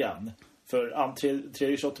vodka igen. För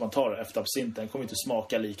tredje shot man tar efter absinten kommer inte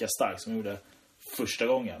smaka lika starkt som man gjorde första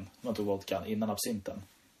gången man tog vodkan innan absinten.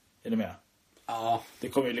 Är ni med? Ja. Det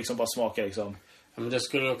kommer ju liksom bara smaka liksom. Ja, men det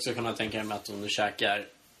skulle du också kunna tänka mig att om du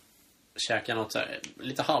käkar något så här,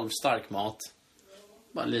 lite halvstark mat,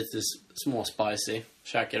 bara lite småspicy,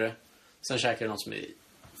 käkar du. Sen käkar du något som är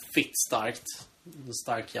fitt starkt, en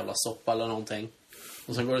stark jävla soppa eller någonting.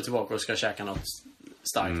 Och sen går du tillbaka och ska käka något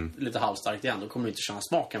starkt, lite halvstarkt igen. Då kommer du inte känna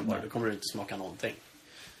smaken på det, då kommer du inte smaka någonting.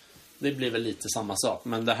 Det blir väl lite samma sak,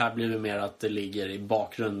 men det här blir väl mer att det ligger i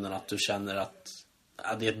bakgrunden, att du känner att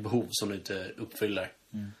det är ett behov som du inte uppfyller.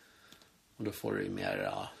 Och då får du ju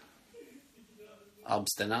mer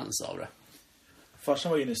abstinens av det.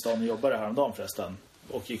 Farsan var inne i stan och jobbade häromdagen förresten.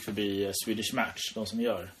 Och gick förbi Swedish Match, de som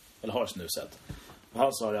har snuset. Och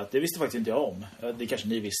han sa att det visste faktiskt inte jag om. Det kanske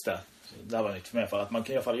ni visste. Det här var nytt för mig i alla fall. Att man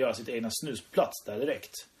kan i alla fall göra sitt egna snusplats där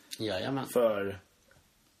direkt. Jajamän. För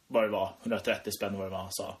vad det var, 130 spänn vad det var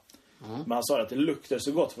han sa. Men han sa att det luktade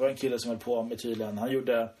så gott. För det var en kille som höll på med tydligen. Han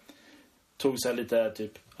tog så här lite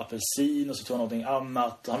typ apelsin och så tog han någonting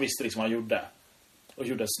annat. Han visste liksom vad han gjorde. Och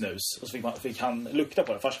gjorde snus. Och så fick han lukta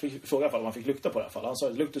på det. Fast fick fråga i alla fall om han fick lukta på det i alla fall. Han sa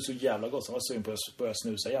att det luktade så jävla gott. Så han var sugen på att börja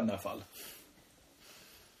snusa igen i alla fall.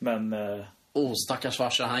 Men... stackars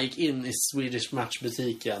farsan. Han gick in i Swedish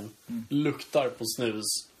Match-butiken. Luktar på snus.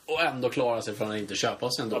 Och ändå klarar sig från att inte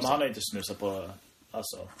köpa sig en dosa. men han har inte snusat på...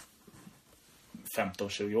 Alltså...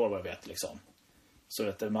 15-20 år vad jag vet liksom. Så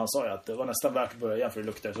vet du, men han sa ju att det var nästan värt att börja igen för det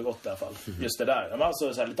luktade så gott i alla fall. Just det där. Men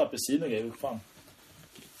alltså så här, lite apelsin och grejer. Fan.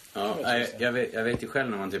 Ja, jag vet ju själv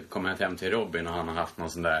när man typ kommer hem till Robin och han har haft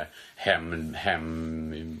någon sån där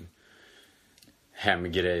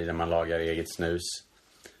hemgrej där man lagar eget snus.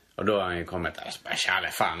 Och då har han ju kommit och bara,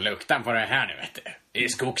 Challe, fan, luktan på det här nu, vet du. Det är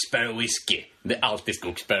skogsbär och whisky. Det är alltid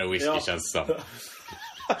skogsbär och whisky, känns det som.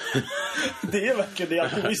 Det är verkligen, det är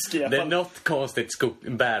alltid whisky i alla Det är fall. något konstigt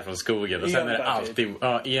bär från skogen. Och sen är det alltid,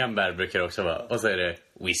 enbär brukar det också vara. Och så är det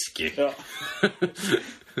whisky. Ja.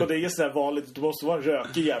 Och det är så här vanligt, det måste vara en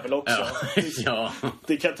rökig jävel också. Ja.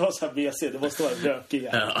 Det kan ta så här BC, det måste vara en rökig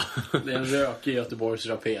jävel. Ja. Det är en rökig Göteborgs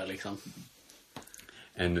rapé liksom.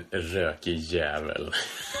 En rökig jävel.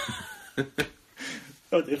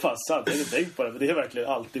 Ja, det är fan sant, jag har inte tänkt på det. Men det är verkligen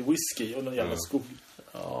alltid whisky och någon jävla skog.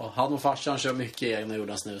 Ja, han och farsan kör mycket egna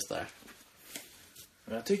gjorda snus där.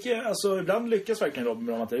 Men jag tycker, alltså ibland lyckas verkligen Robin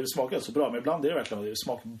med att det smakar så bra. Men ibland är det verkligen att det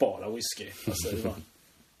smakar bara whisky. Alltså, det var...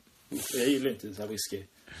 Jag gillar inte så här whisky.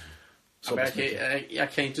 Så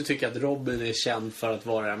Jag kan inte tycka att Robin är känd för att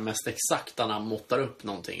vara den mest exakta när han måttar upp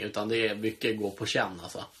någonting. Utan det är mycket gå på känn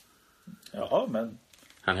alltså. Ja, men...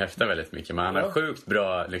 Han häftar väldigt mycket, men han har sjukt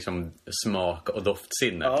bra liksom, smak och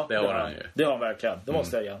doftsinne. Ja, det har han ju. Det har han verkligen, det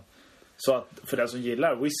måste jag igen. Så att för den som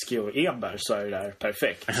gillar whisky och enbär så är det där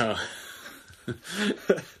perfekt. Ja.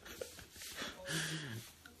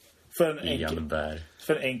 För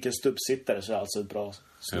en enkel stubbsittare så är det alltså ett bra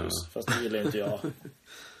snus. Ja. Fast det gillar inte jag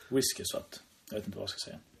whisky, så att jag vet inte vad jag ska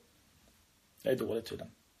säga. Jag är dålig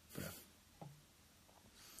tydligen.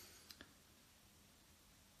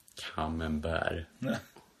 Camembert. Nej.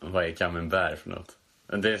 Vad är camembert för något?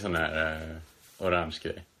 Det är sån här orange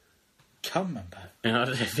grej. Camembert? Ja,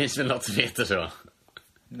 det finns väl något som heter så.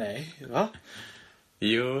 Nej, va?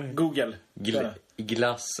 Jo. Google.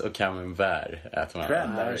 Glass och camembert äter man.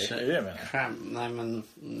 Cranberry, är det det menar? Nej, men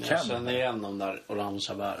jag känner igen de där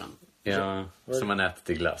orangea bären. Ja, som man äter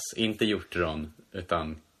till glass. Inte hjortron,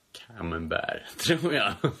 utan camembert, tror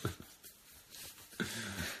jag.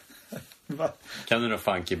 Va? Kan du nog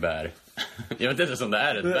funky bär? Jag vet inte om det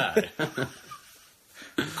är ett bär.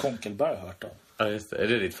 Konkelbär har jag hört om. Ja, just det. Är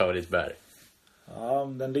det ditt favoritbär? Ja,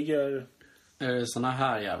 den ligger... Är det såna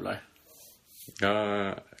här jävlar?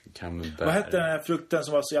 Ja, camembert. Vad hette den här frukten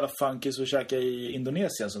som var så jävla funky så käka i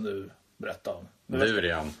Indonesien som du berättade om?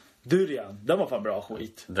 Durian, den var fan bra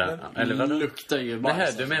skit. Eller vad luktar ju det bara.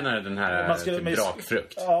 här, du menar den här typ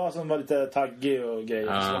drakfrukt? Ja, som var lite taggig och grejer.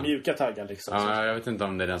 Ja. Så mjuka taggar liksom. Ja, jag vet inte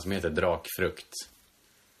om det är den som heter drakfrukt.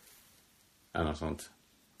 Eller något sånt.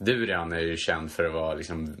 Durian är ju känd för att vara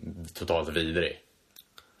liksom totalt vidrig.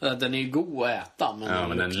 Den är ju god att äta, men ja,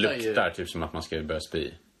 men den luktar typ som att man ska börja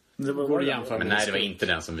spy. Det var Går det jämföra Men med nej, det var inte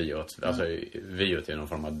den som vi åt. Alltså, vi åt ju någon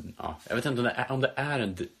form av... Ja, jag vet inte om det är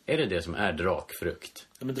är det det som är drakfrukt?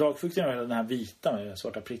 Ja, men drakfrukten är den här vita med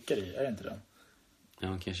svarta prickar i. Är det inte den?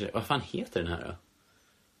 Ja, kanske. Vad fan heter den här då?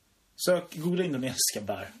 Sök, googla indonesiska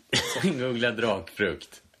bär. Googla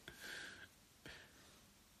drakfrukt.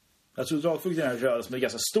 Jag tror drakfrukten är röd som är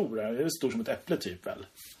ganska stor. Den är stor som ett äpple typ väl?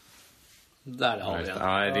 Där har vi den.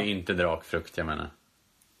 Ja, det är inte drakfrukt jag menar.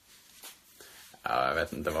 Ja, jag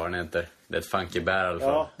vet inte vad den heter. Det är ett funky bär i alla fall.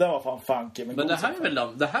 Ja, den var fan funky. Men det här är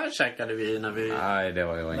väl det här käkade vi när vi... Nej, det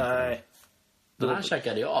var jag inte. Nej. Den här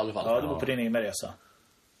käkade jag i alla fall. Ja, det var på din egna resa.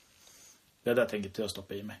 Det där tänker inte jag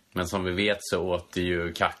stoppa i mig. Men som vi vet så åt du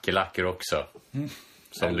ju kackerlackor också.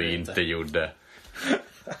 Som Eller du inte gjorde.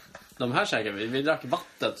 De här käkade vi. Vi drack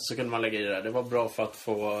vattnet så kunde man lägga i det. Det var bra för att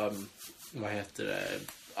få... Vad heter det?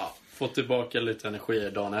 Ja, få tillbaka lite energi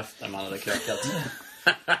dagen efter man hade krökat.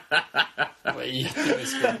 Det var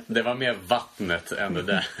jätteviskigt. Det var mer vattnet än det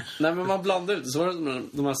där. Nej, men man blandade ut. Så var det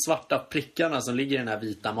de här svarta prickarna som ligger i den här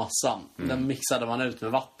vita massan. Den mixade man ut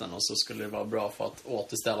med vatten och så skulle det vara bra för att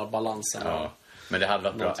återställa balansen. Ja, men det hade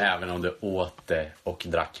varit bra även om du åt det och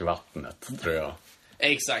drack vattnet, tror jag.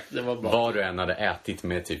 Exakt, det var bra. Vad du än hade ätit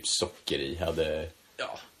med typ socker i hade...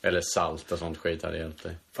 Ja. Eller salt och sånt skit hade hjälpt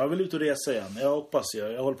dig. Fan, jag vill ut och resa igen. Jag hoppas ju.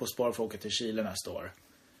 Jag håller på att spara för att åka till Chile nästa år.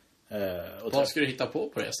 Vad ska du hitta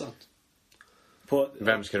på resan?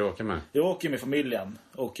 Vem ska du åka med? Jag åker med familjen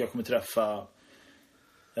och jag kommer träffa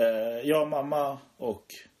Jag, mamma och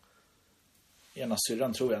ena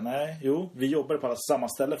syrran tror jag. Vi jobbade på samma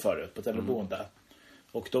ställe förut, på ett äldreboende.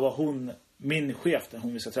 Och då var hon, min chef,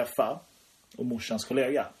 hon vi ska träffa, och morsans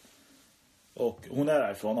kollega. Och hon är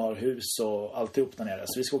därifrån och har hus och alltihop där nere.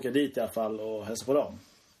 Så vi ska åka dit i alla fall och hälsa på dem.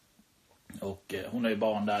 Och hon har ju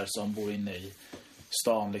barn där som bor inne i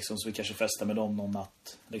stan liksom, så vi kanske festar med dem någon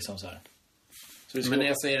natt liksom så här. Så vi ska Men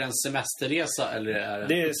är det en semesterresa eller är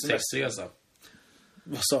det en upptäcktsresa?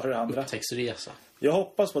 Vad sa du det andra? Upptäcktsresa. Jag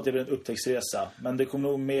hoppas på att det blir en upptäcktsresa, men det kommer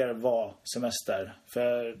nog mer vara semester.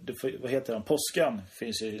 För vad heter den? Påskan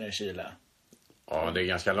finns ju i Chile. Ja, det är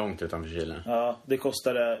ganska långt utanför Chile. Ja, det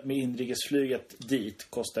kostade med inrikesflyget dit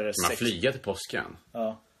kostade det Man flyger till Påskan.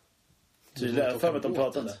 Ja. Tydligen, för att de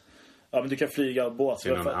pratade. Ja, men du kan flyga båt.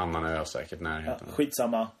 Till någon annan ö säkert närheten. Ja,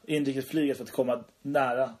 skitsamma. Inrikesflyget för att komma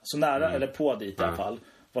nära, så nära eller på dit i alla fall,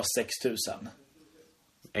 var 6 000.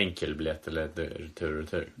 Enkelbiljett eller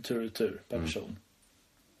tur Per person.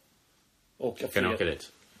 Och kan du åka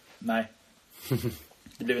dit? Nej.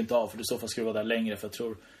 Det blev inte av, för i så fall skulle det vara där längre, för jag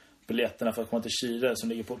tror biljetterna för att komma till Chile som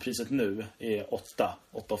ligger på priset nu är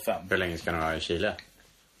 8,5. Hur länge ska du vara i Chile?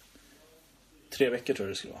 3 veckor tror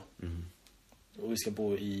jag det skulle vara. Och vi ska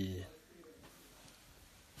bo i...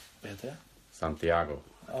 Vad heter det? Santiago.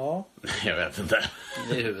 Ja. Jag vet inte.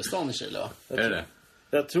 Det är huvudstaden i Chile, va? Är det?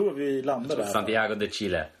 Jag tror vi landar där. Santiago de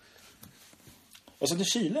Chile. Och så till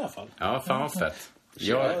Chile i alla fall. Ja, fan vad fett.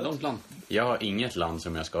 Långt land. Jag har inget land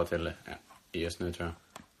som jag ska till just nu, tror jag.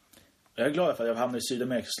 Jag är glad för att jag hamnar i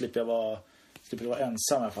Sydamerika, så slipper jag vara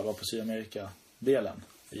ensam i alla fall, vara på Sydamerika-delen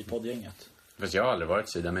i poddgänget. Fast jag har aldrig varit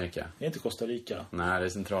i Sydamerika. Det är inte Costa Rica. Nej, det är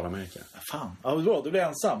Centralamerika. Fan, ja, bra, du blir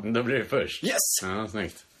ensam. Då blir det först. Yes! Ja,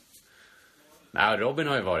 snyggt. Nej, Robin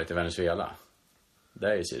har ju varit i Venezuela.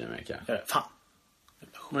 Det är ju Sydamerika. Fan.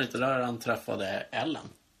 Var det inte där han träffade Ellen?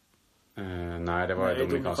 Nej, det var Nej, i Dominikanska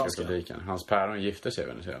Dominikanska. republiken. Hans päron gifte sig i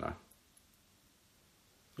Venezuela.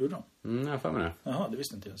 Gjorde de? Jag får med det. Jaha, det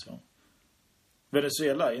visste inte jag så.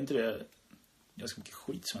 Venezuela, är inte det ganska mycket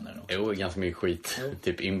skit som är där också? Jo, ganska mycket skit.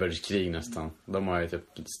 Typ inbördeskrig nästan. De har ju typ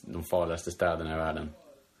de farligaste städerna i världen.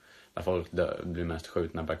 Där folk blir mest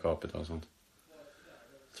skjutna per capita och sånt.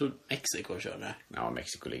 Jag tror Mexiko kör där. Ja,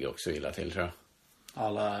 Mexiko ligger också illa till, tror jag.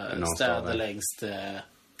 Alla Någon städer stad där. längst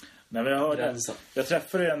Nej, men jag hörde, gränsen. jag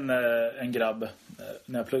träffade en grabb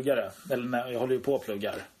när jag pluggade. Eller när jag håller ju på och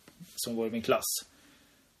pluggar. Som går i min klass.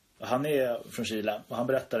 Han är från Chile. Och han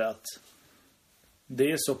berättade att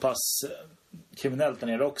det är så pass kriminellt där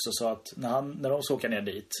nere också, så att när de ska åka ner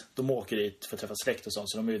dit, de åker dit för att träffa släkt och sånt,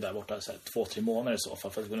 så de är ju där borta 2-3 månader i så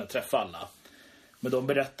fall för att kunna träffa alla. Men de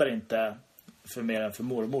berättar inte för mer än för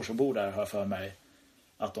mormor som bor där, har för mig,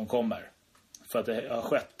 att de kommer. För att det har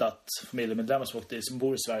skett att familjemedlemmar som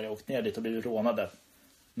bor i Sverige och åkt ner dit och blivit rånade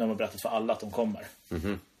när de har berättat för alla att de kommer.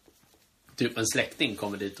 Typ en släkting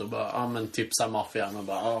kommer dit och bara, men typ såhär maffian och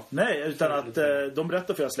bara, Nej, utan att de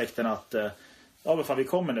berättar för släkten att men fan, vi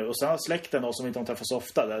kommer nu. Och sen har släkten då, som inte de träffas så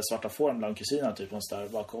ofta, där svarta fåren bland kusinerna typ någonstans där,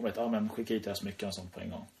 bara kommit, men skicka hit deras mycket och sånt på en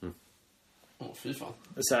gång. fy fan.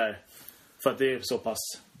 Så här, för att det är så pass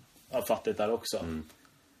fattigt där också.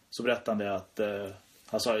 Så berättade han det att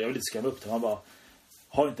han sa, jag vill inte skrämma upp det. Han bara,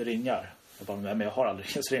 har inte ringar. Jag bara, men jag har aldrig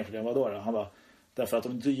ringar. Vadå? Han bara, därför att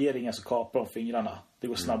om du ger ringar så kapar de fingrarna. Det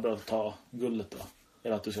går snabbare att ta guldet då.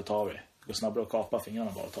 Eller att du ska ta av dig. Det går snabbare att kapa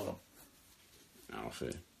fingrarna bara och ta dem. Ja,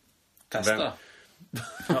 fy. Testa.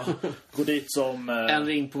 Ja, gå dit som... En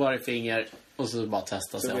ring på varje finger och så bara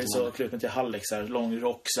testa Så sig. det är så klippt till Hallex så här, lång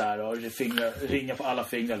rock så här, och ringar på alla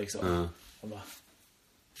fingrar liksom. Och bara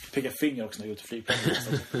peka finger också när jag går till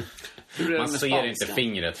flygplatsen. Man ser inte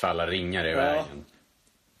fingret för alla ringar i vägen.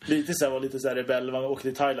 Lite så här rebell. Man åkte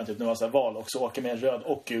till Thailand typ när det var så här val också. Åka med en röd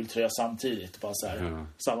och gul tröja samtidigt. Bara så här,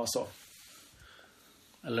 samma sak.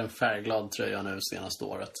 Eller en färgglad tröja nu senaste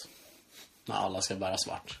året. När alla ska bära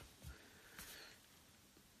svart.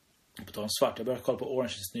 På tal om svart, jag började kolla på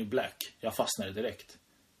Orange is the New Black. Jag fastnade direkt.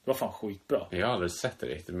 Det var fan skitbra. Jag har aldrig sett det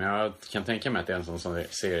riktigt, men jag kan tänka mig att det är en sån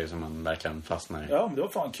serie som man verkligen fastnar i. Ja, men det var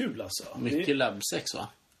fan kul alltså. Mycket labbsex, va?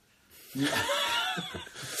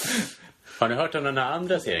 Har ni hört om den här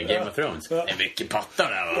andra serien, Game of Thrones? Det är mycket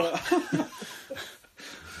pattar där, va?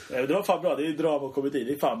 Det var fan bra, det är drama och komedi.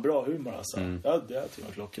 Det är fan bra humor alltså. Ja, det tycker jag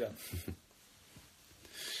var klockren.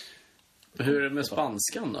 Hur är det med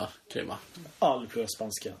spanskan då, Klima? Aldrig prövat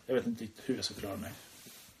spanska. Jag vet inte hur jag ska klara mig.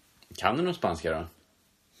 Kan du någon spanska då?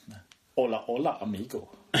 Hola, hola, amigo.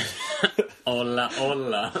 Olla,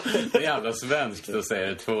 olla. Det är jävla svenskt att säga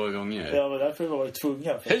det 2 gånger. Ja, men därför var jag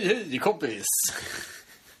tvungen. Hej, kompis!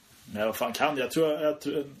 Nej, vad fan kan jag? Jag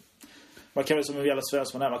tror man kan väl som en jävla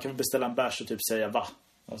svensk man är. Man kan väl beställa en bärs och typ säga va?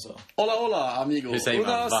 Alltså. Hola, hola, amigo. Hur säger man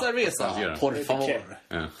Una va? cerveza, por favor.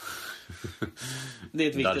 Ja. Det är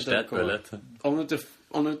ett viktigt Dutch ord. bullet.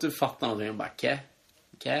 Om du inte fattar någonting, bara ke.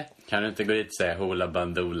 Kan du inte gå dit och säga Hoola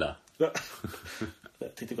Bandoola?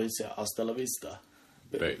 Jag tänkte gå och säga hasta la vista.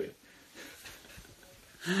 Baby.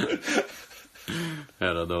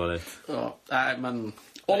 Jävla dåligt. Ja, nej men...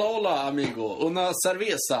 Hola, hola, amigo. Una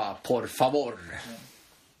cerveza, por favor.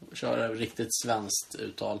 Kör ett riktigt svenskt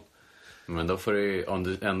uttal. Men då får du, om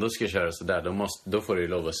du ändå ska köra så där, då får du ju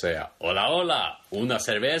lov att säga Hola, hola, una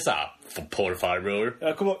cerveza, por farbror.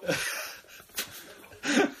 Jag kommer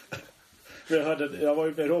jag var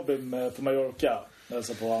ju med Robin på Mallorca.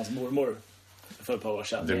 Alltså på hans mormor. För ett par år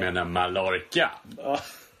sedan. Du menar Mallorca? Ja.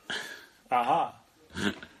 Aha.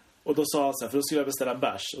 Och då sa han så här, för då skulle jag beställa en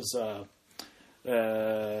bärs. Och så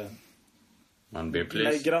Man blir nej,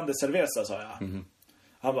 please. grande cerveza, sa jag.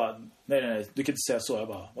 Han bara, nej, du kan inte säga så. Jag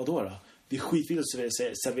bara, vadå då? Det är skitviktigt att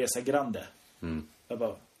säga cerveza grande. Jag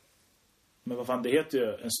bara, men vad fan, det heter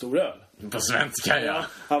ju en stor öl. På svenska, ja.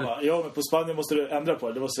 Han bara, ja, men på Spanien måste du ändra på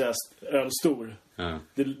det. Det måste säga ölstor. Ja.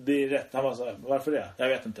 Det är rätt. Han bara så här, varför det? Jag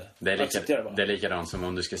vet inte. Det Acceptera bara. är likadant som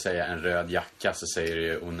om du ska säga en röd jacka så säger du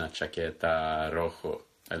ju una chaqueta rojo.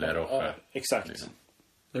 Eller roja. Ja, exakt. Liksom.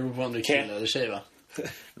 Det beror på om du är kille eller tjej, va?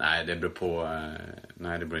 Nej, det beror på...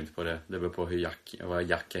 nej, det beror inte på det. Det beror på vad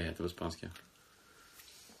jacka heter på spanska.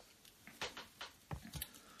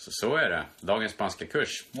 Så är det. Dagens spanska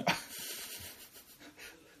kurs.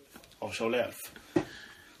 Av Charlie Elf.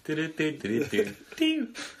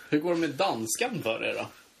 Hur går det med danskan för er då?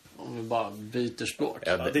 Om vi bara byter språk.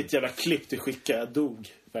 Ja, Ja, ditt jävla klipp du skickade, jag dog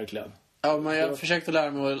verkligen. Ja, men jag försökte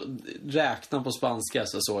lära mig att räkna på spanska,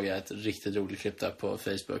 så såg jag ett riktigt roligt klipp där på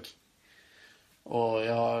Facebook. Och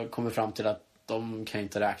jag har kommit fram till att de kan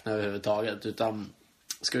inte räkna överhuvudtaget. Utan,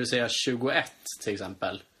 ska du säga 21 till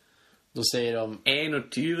exempel, då säger de...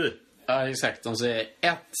 21. Ja, exakt. De säger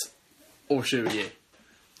 1 och 20.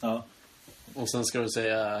 Ja. Och sen ska du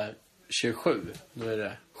säga 27. Då är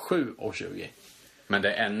det 7 och 20. Men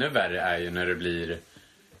det ännu värre är ju när det blir...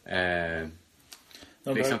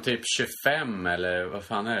 liksom typ 25 eller vad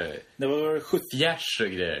fan är det? Det var 70. Fjärs och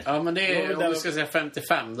grejer. Ja, men det är, Ja, om du ska säga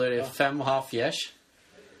 55, då är det 5,5 fjärs.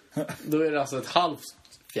 Då är det alltså ett halvt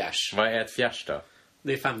fjärs. Vad är ett fjärs då?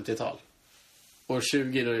 Det är 50-tal. Och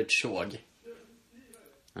 20 då är det ett tjog.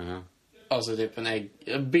 Uh-huh. Alltså typ en ägg.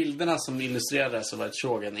 Bilderna som illustrerade så var ett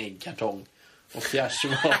tjog en äggkartong. Och fjärs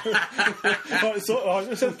var... Har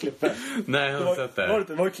du sett klippet? Nej, jag har sett det.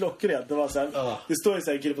 Det var ju klockrent. Det var så här, Ja. det står ju så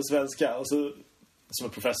här en kille på svenska och så som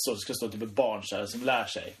en professor så ska stå typ ett barn så här, som lär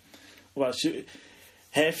sig. Och bara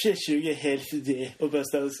hälften 20 hälften det och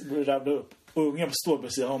börjar ramla upp. Och ungen står på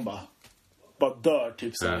sidan om bara dör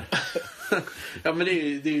typ så här. Ja, men det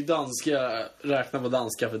är ju danska. Räkna på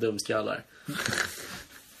danska för dumskallar.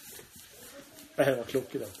 Det var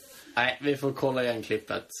klockrent. Nej, vi får kolla igen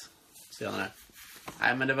klippet senare.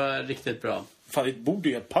 Nej, men det var riktigt bra. Fan, ditt bord är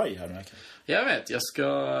ju ett paj här nu. Jag vet,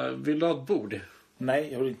 vill du ha ett bord? Nej,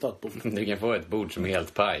 jag vill inte ha ett bord. Du kan få ett bord som är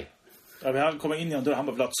helt paj. Ja, men han kommer in genom dörren, han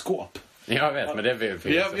bara vill ha ett skåp. Jag vet, men det vill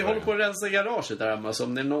Vi håller på att rensa garaget där hemma. Så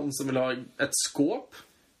om det är någon som vill ha ett skåp.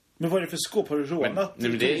 Men vad är det för skåp? Har du rånat?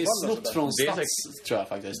 Men det är Det är snott från Det är Stats, tror jag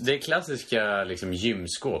faktiskt. Det är klassiska liksom,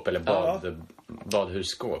 gymskåp eller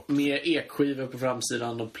badhusskåp. Med ekskivor på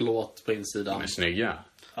framsidan och plåt på insidan. De är snygga.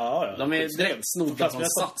 Ja. De är direkt snodda Plats från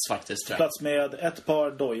med- Sats faktiskt, tror jag. Plats med ett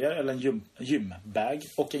par dojor eller en gymbag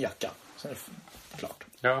och en jacka. Så är det klart.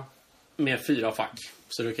 Ja. Med 4 fack.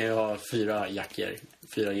 Så du kan ju ha 4 jackor,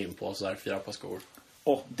 4 gympåsar, 4 par skor.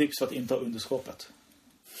 Och tips för att inte ha underskåpet.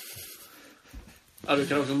 Ja, du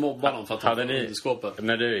kan också mobba dem för att Hade ha ni, underskåpet.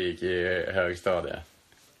 när du gick i högstadiet,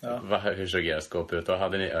 Ja. hur såg ert skåp ut? Och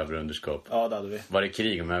hade ni över- och underskåp? Ja, det hade vi. Var det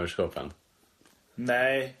krig om överskåpen?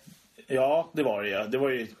 Nej. Ja, det var det ju. Det var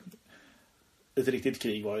ju ett riktigt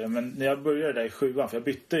krig var det. Men när jag började där i 7:an, för jag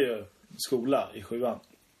bytte ju skola i 7:an.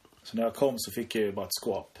 Så när jag kom så fick jag ju bara ett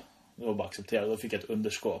skåp. Det var bara accepterat. Då fick jag ett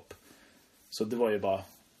underskåp. Så det var ju bara...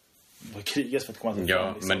 Det var kriget för att komma till Ja,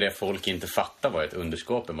 fram, liksom. men det folk inte fattar var att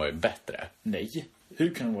underskåpen var ju bättre. Nej.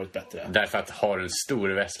 Hur kan det varit bättre? Därför att har du en stor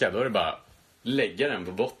väska, då är det bara lägga den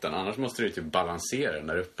på botten. Annars måste du typ balansera den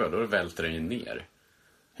där uppe och då välter den ju ner.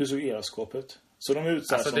 Hur såg era skåp ut? Så de ut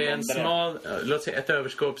så här Alltså som det är de en där- smal... Låt säga ett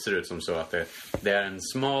överskåp ser ut som så att det är en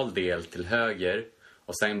smal del till höger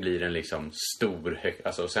och sen blir den liksom stor...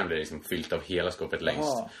 Alltså och sen blir det liksom fyllt av hela skåpet längst.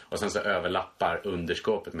 Aha. Och sen så överlappar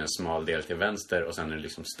underskåpet med en smal del till vänster och sen är det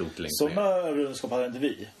liksom stort längst Sådana ner. överunderskåp hade inte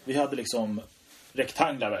vi. Vi hade liksom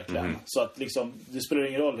rektanglar verkligen. Så att liksom, det spelar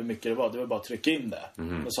ingen roll hur mycket det var bara att trycka in det.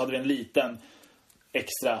 Och så hade vi en liten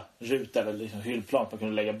extra ruta eller liksom hyllplan på att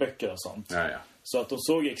kunna lägga böcker och sånt. Ja, ja. Så att de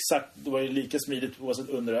såg exakt, det var ju lika smidigt oavsett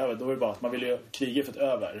under och över. Då var det bara att man ville ju kriga för ett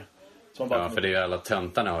över. Så man bara, Ja, för det är ju alla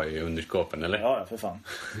töntarna har ju underskåpen, eller? Ja, för fan.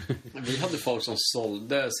 Vi hade folk som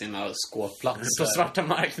sålde sina skåpplatser. På svarta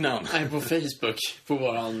marknaden. Nej, på Facebook. På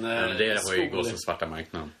våran Ja, men det var ju gå som svarta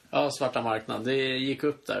marknaden. Ja, svarta marknad. Det gick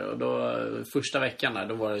upp där. Och då, första veckan där,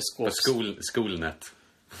 då var det skåp... På Skolnet.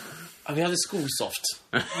 Ja, vi hade Skolsoft.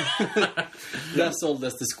 Där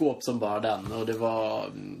såldes det skåp som bara den. Och det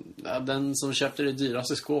var... Ja, den som köpte det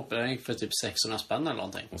dyraste skåpet, den gick för typ 600 spänn eller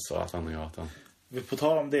någonting. Och Satan och gatan. Vi får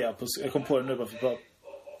ta om det. Jag kom på det nu bara för att prata.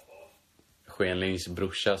 Skenlings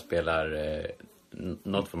brorsa spelar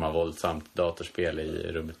något form av våldsamt datorspel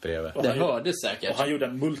i rummet bredvid. Det hördes säkert. Och han gjorde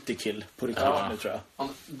en multikill på riktigt nu, tror jag. Han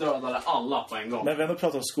dödade alla på en gång. Men vi ändå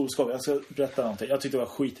pratar om skolskåp. Jag ska berätta någonting. Jag tyckte det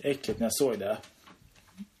var skitäckligt när jag såg det.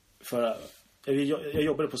 För jag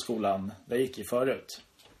jobbade på skolan där jag gick i förut.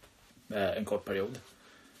 En kort period.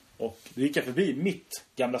 Och då gick jag förbi mitt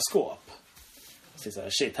gamla skåp. Så såhär,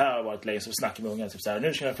 shit, här har jag varit länge som snackar med unga. Typ såhär,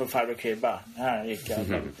 nu ska jag få farbror kribba. Här gick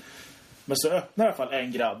jag. Men så öppnar i alla fall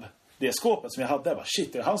en grabb det skåpet som jag hade. Jag bara,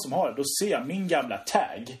 shit, det är han som har det. Då ser jag min gamla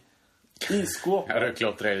tag i skåpet. Ja, du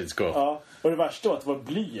klottrar i ditt skåp. Ja, och det värsta var att det var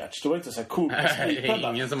blyerts. Det var inte så här coolt med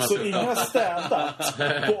snipen. Ingen som har så suttit. ingen har städat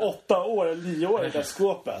på 8 år eller 9 år i det där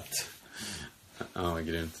skåpet. Ja, vad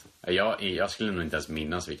grymt. Jag skulle nog inte ens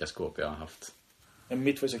minnas vilka skåp jag har haft. Men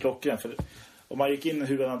mitt var ju så klockren. För om man gick in i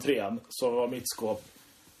huvudentrén så var mitt skåp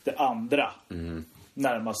det andra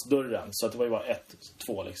närmast dörren. Så att det var ju bara 1,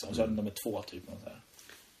 2 liksom. Så hade nummer 2 typ. Så här.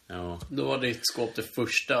 Ja. Då var ditt skåp det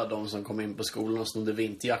första. De som kom in på skolan och snodde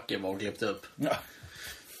vinterjackor var och klippte upp. Ja.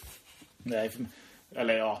 Nej,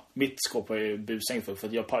 eller ja, mitt skåp var ju busängt för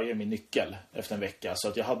att jag pajade min nyckel efter en vecka. Så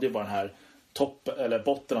att jag hade ju bara den här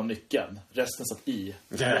botten av nyckeln. Resten satt i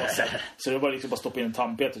låset. Så det var bara liksom bara stoppa in en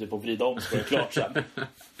tandpetare typ och vrida om så var det klart sen.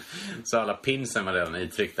 Så alla pinsen var redan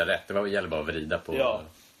itryckta rätt. Det gäller bara att vrida på. Ja.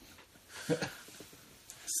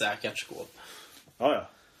 Säkert skåp. Ja.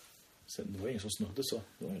 Sen det var ingen som snodde så.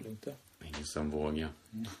 Det var ju lugnt det. Ingen som vågar.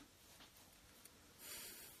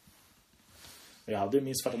 Jag hade ju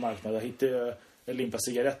min svarta marknad. Jag hittade en limpa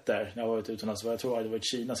cigaretter när jag var ute utomlands. Jag tror att det var i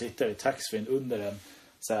Kina. Så hittade jag i taxfree under en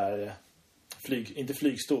så här inte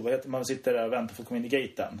flygstol. Vad heter man? Sitter där och väntar för att komma in i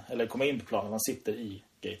gaten. Eller komma in på planen. Man sitter i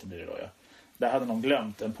gaten blir det då, ja. Där hade någon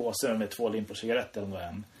glömt en påse med 2 limpor cigaretter eller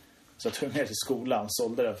en. Så jag tog ner till skolan.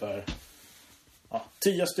 Sålde det för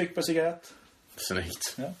 10 styck per cigarett.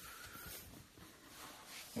 Snyggt. Ja.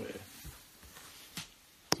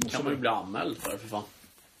 Kan man ju bli anmäld för fan.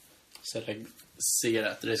 Sälja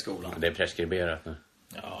cigaretter i skolan. Det är preskriberat nu.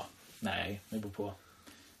 Ja, nej. Det beror på.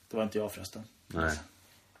 Det var inte jag förresten. Nej.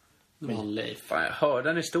 Det var en Leif. Fan, jag hörde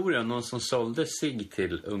en historia om någon som sålde sig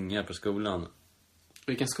till unga på skolan.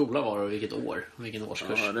 Vilken skola var det och vilket år? Vilken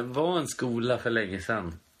årskurs? Ja, det var en skola för länge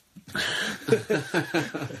sedan.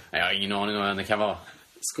 Jag har ingen aning om vem det kan vara.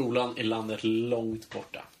 Skolan i landet långt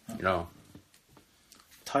borta. Ja,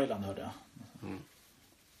 Thailand hörde jag.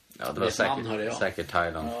 ja det var Vietnam, hörde jag. säkert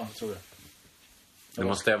Thailand. Ja, jag tror det. Det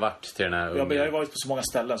måste ha varit till den här Ja, men jag har ju ungen. varit på så många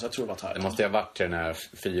ställen så jag tror det var Det Thailand. måste ha varit till den här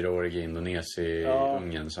 4-åriga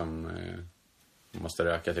Indonesiungen som måste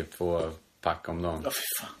röka typ 2 pack om dagen. Ja,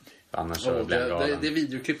 fy fan. Annars så blir han galen. Det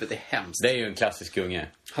videoklippet är hemskt. Det är ju en klassisk unge.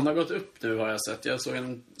 Han har gått upp nu har jag sett. Jag såg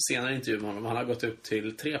en senare intervju med honom. Han har gått upp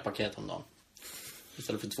till 3 paket om dagen.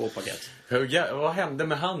 Istället för 2 paket. Vad hände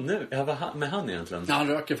med han nu? Ja, vad med han egentligen? Ja, han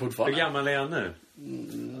röker Hur fortfarande. gammal är han nu?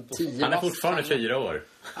 10 Han är bast, fortfarande kanske. 4 år.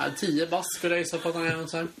 Ja, 10 bast skulle jag gissa på att han är.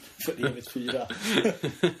 Så här. För evigt 4.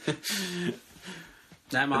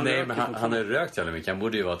 Nej, men han Nej, röker men han fortfarande. har rökt jävligt mycket. Han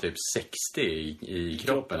borde ju vara typ 60 i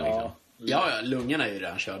kroppen liksom. Ja, lungorna är ju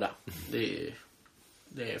redan körda. Det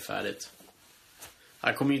är färdigt.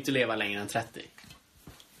 Han kommer ju inte leva längre än 30.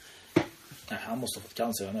 Nej, han måste ha fått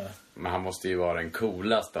cancer nu. Men han måste ju vara den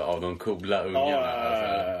coolaste av de coola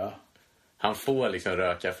ungarna. Ja. Han får liksom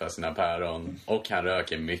röka för sina päron. Och han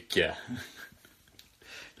röker mycket.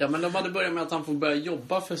 Ja, men de hade börjat med att han får börja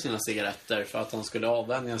jobba för sina cigaretter för att han skulle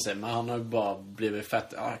avvänja sig. Men han har ju bara blivit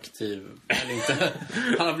fett aktiv. Eller inte.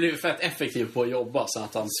 Han har blivit fett effektiv på att jobba så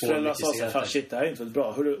att han får Föräldrar mycket sa så cigaretter. fan shit, det här är inte väldigt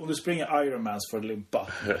bra. Om du springer Ironmans för att limpa.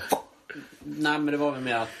 Nej, men det var väl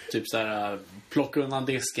mer att typ så här plocka undan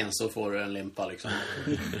disken så får du en limpa liksom.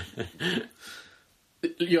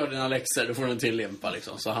 Gör dina läxor, då får du en till limpa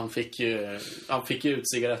liksom. Så han fick ju ut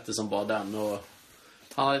cigaretter som bara den. Och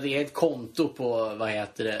han hade ett eget konto på,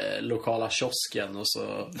 lokala kiosken. Och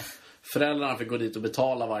så föräldrarna fick gå dit och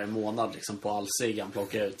betala varje månad liksom, på all cigg han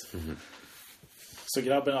plockade ut. Så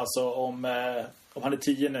grabben alltså, om han är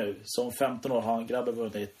 10 nu, så om 15 år har grabben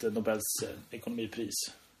vunnit Nobels ekonomipris.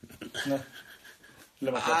 Nej.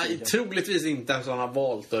 Nej, troligtvis inte eftersom han har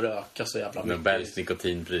valt att röka så jävla mycket. Nobels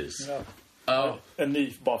nikotinpris. Ja. En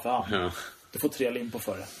ny bara för han. Ja. Du får 3 limpo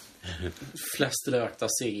för det. Flest rökta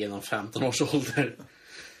cigg inom 15 års ålder.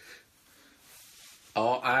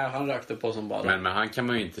 Ja, nej, han rökte på som bara. Men han kan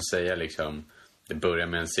man ju inte säga liksom, det börjar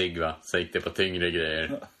med en cigg va, så gick det på tyngre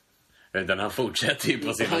grejer. Utan han fortsätter ju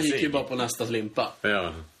på sina Han gick ju cigg. bara på nästa slimpa.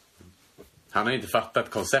 Ja. Han har inte fattat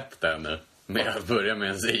konceptet ännu. Med att börja med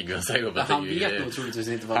en cigg och sen gå på Men han tyngre vet grejer. nog troligtvis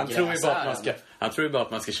inte vad Han tror ju gräs bara är att man ska, än. han tror ju bara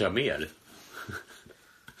att man ska köra mer.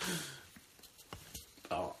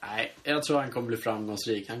 Ja, nej, jag tror han kommer bli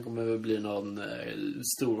framgångsrik. Han kommer väl bli någon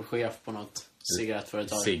stor chef på något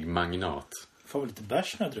cigarettföretag. Ciggmagnat. Får väl lite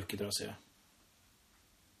bärs när jag druckit idag, ser jag.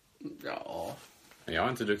 Ja, Jag har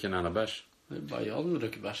inte druckit en enda bärs. det är bara jag som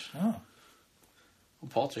dricker bärs. Ja.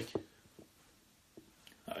 Och Patrik.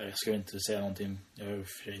 Ja, jag ska inte säga någonting. Jag är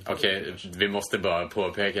fri. Okej, vi måste bara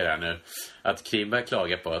påpeka det här nu. Att Kribba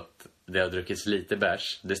klagar på att det har druckits lite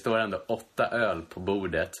bärs. Det står ändå 8 öl på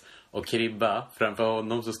bordet. Och Kribba, framför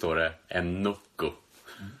honom så står det en Nocco.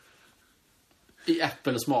 I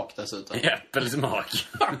äppelsmak dessutom. I äppelsmak.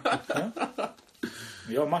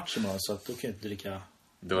 Jag har match imorgon så att då kan jag inte dricka.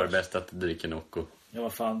 Då var det bäst att du dricker Nocco. Ja,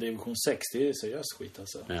 vad fan, division 6, det är seriöst skit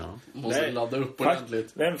alltså. Ja. Måste Nej. ladda upp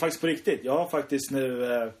ordentligt. Nej, men faktiskt på riktigt. Jag har faktiskt nu...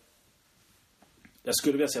 jag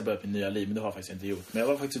skulle vilja säga börjat mitt nya liv, men det har jag faktiskt inte gjort. Men jag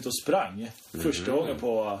var faktiskt ute och sprang. Första gången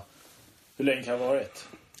på... Hur länge kan det ha varit?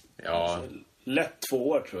 Ja, Lätt 2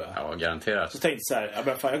 år, tror jag. ja, garanterat. Så tänkte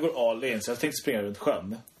jag så här, jag går all in. Så jag tänkte springa runt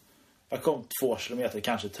sjön. Jag kom 2 kilometer,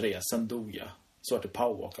 kanske 3. Sen dog jag. Så var det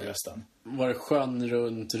powerwalk av resten. Var det sjön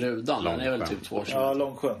runt rudan? Den är väl Långsjön. typ 2 Ja, kilometer.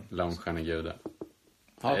 Långsjön. Långstjärnegude.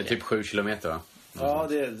 Det Okej. är typ 7 kilometer va? Ja,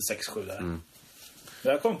 det är 6-7 där.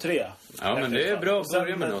 Men jag kom 3. Ja, men det är bra att börja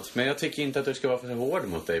Sen- med något. Men jag tycker inte att du ska vara för hård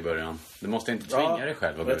mot dig i början. Du måste inte tvinga dig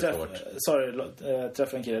själv att gå ut hårt. Jag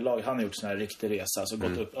träffade en kille i lag. Han har gjort sån här riktig resa. Alltså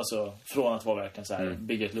gått upp, alltså, från att vara verkligen så här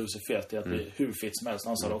Biggest Loser-fet till att bli hur fit som helst.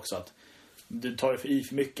 Han sa också att du tar i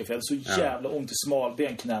för mycket. För jag hade så jävla ont i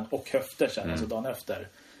smalben, knän och höfter sen, alltså dagen efter.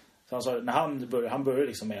 Så han sa, när han började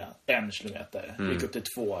liksom med 1 kilometer. Gick upp till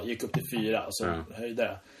 2, gick upp till 4 och så höjde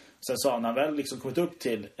det. Sen sa han, när han väl liksom kommit upp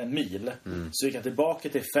till 1 mil så gick han tillbaka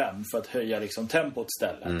till 5 för att höja liksom tempot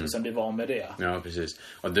istället. Och sen bli van med det. Ja, precis.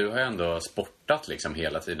 Och du har ju ändå sportat liksom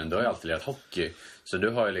hela tiden. Du har ju alltid lirat hockey. Så du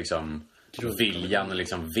har ju liksom viljan och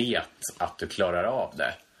liksom vet att du klarar av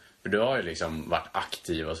det. För du har ju liksom varit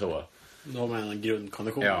aktiv och så. Då har man en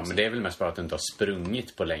grundkondition. Ja, också. men det är väl mest bara att du inte har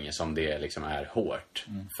sprungit på länge som det liksom är hårt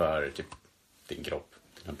för typ din kropp,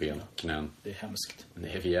 dina ben, knän. Det är hemskt. Det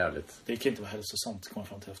är för jävligt. Det kan inte vara hälsosamt, komma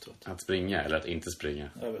fram till efteråt. Att springa eller att inte springa.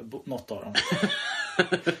 Något av dem.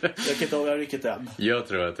 Jag kan inte avgöra vilket än. Jag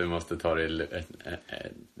tror att du måste ta det,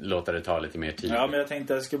 låta det ta lite mer tid. Ja, men jag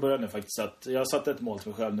tänkte att jag ska börja nu faktiskt. Att jag satte ett mål till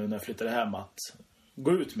mig själv nu när jag flyttade hem att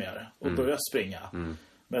gå ut mer och börja springa.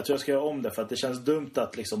 Men jag tror jag ska göra om det för att det känns dumt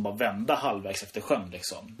att liksom bara vända halvvägs efter sjön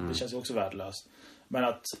liksom. Det känns ju också värdelöst. Men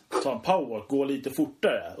att ta en powerwalk, gå lite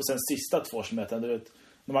fortare och sen sista 2 kilometer, du vet,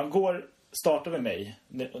 när man startar med mig,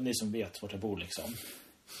 och ni som vet vart jag bor liksom.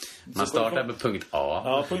 Man startar på punkt A.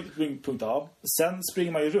 Ja, punkt A. Sen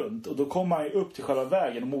springer man ju runt och då kommer man ju upp till själva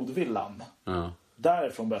vägen och Modvillan. Ja.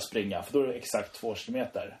 Därifrån börjar springa, för då är det exakt 2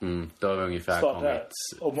 kilometer. Då har vi ungefär Startar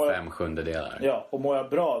och kommit 5/7 Ja, och mår jag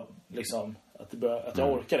bra liksom, att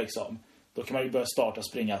jag orkar liksom, då kan man ju börja starta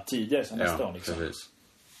springa tidigare sen nästa gång liksom. Precis.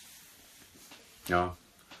 Ja.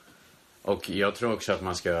 Och jag tror också att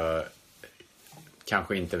man ska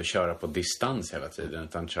kanske inte köra på distans hela tiden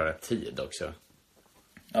utan köra tid också.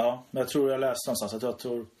 Ja, men jag tror jag läste någonstans att jag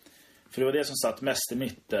tror, för det var det som satt mest i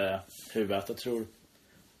mitt huvud, att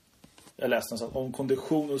jag läste någonstans att om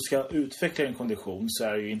kondition, och du ska utveckla din kondition så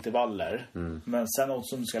är det ju intervaller. Men sen om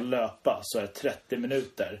du ska löpa så är det 30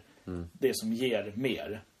 minuter det som ger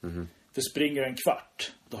mer. För springer du en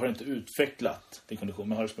kvart, då har du inte utvecklat din kondition.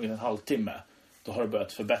 Men har du sprungit en halvtimme, då har du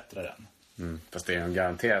börjat förbättra den. Fast det är ju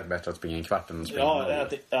garanterat bättre att springa en kvart än att springa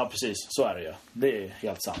Ja, precis. Så är det ju. Det är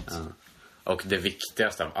helt sant. Ja. Och det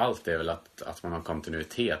viktigaste av allt är väl att man har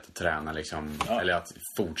kontinuitet och tränar liksom, eller att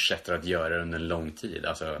fortsätter att göra det under en lång tid,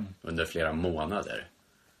 alltså under flera månader.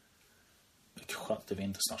 Det är skönt, det är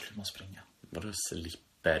vinter snart, slipper man springa. Vadå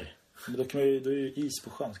slipper? Men då är ju is på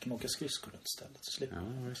sjön, så kan man åka skridskor runt istället. Så slipper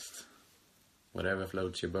man. Ja, visst. Whatever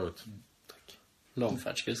floats your boat. Tack.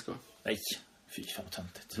 Långfärdsskridskor. Nej, fy fan vad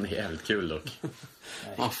töntigt. Det är jävligt kul dock.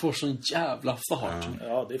 Man får sån jävla fart.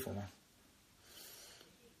 Ja, det får man.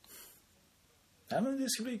 Nej, men det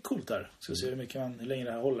ska bli coolt där. Ska se hur länge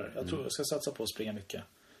det här håller. Jag tror jag ska satsa på att springa mycket.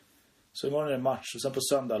 Så imorgon är det match och sen på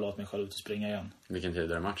söndag låt mig själv ut och springa igen. Vilken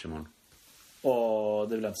tid är det match imorgon? Och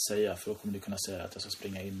det vill jag inte säga, för då kommer du kunna säga att jag ska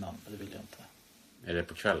springa innan. Men det vill jag inte. Är det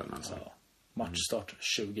på kvällen alltså? Ja. Matchstart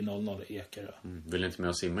 20.00 i Ekerö. Vill du inte med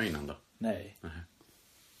att simma innan då? Nej. Nej.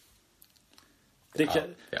 Det kan,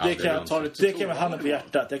 det är aldrig det kan, långt. det kan jag med handen på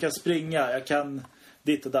hjärtat. Jag kan springa, jag kan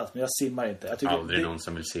ditt och datt, men jag simmar inte. Jag tycker Aldrig det, någon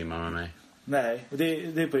som vill simma med mig. Nej, det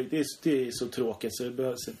är så tråkigt så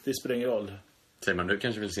det spelar ingen roll. Simon, du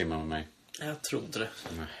kanske vill simma med mig? Jag tror inte det.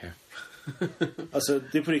 Nej. Alltså,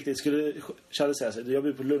 det är på riktigt. Skulle Charlie säga så, jag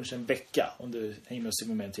blir på lunch en vecka om du hänger med och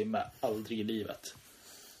simmar med en timme. Aldrig i livet.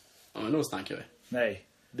 Ja, men då snackar vi. Nej,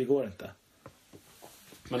 det går inte.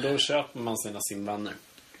 Men då köper man sina simvänner.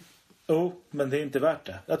 Men det är inte värt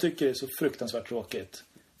det. Jag tycker det är så fruktansvärt tråkigt.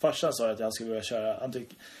 Farsan sa att jag skulle börja köra.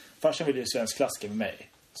 Farsan vill ju svensk klassiker med mig.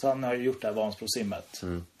 Så han har ju gjort det här Vansbrosimmet.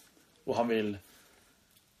 Och han vill...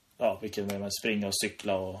 Ja, vilket med springa och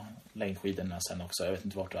cykla och längdskidorna sen också. Jag vet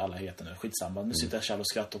inte vart alla heter nu. Skitsamma. Nu sitter jag Kjell och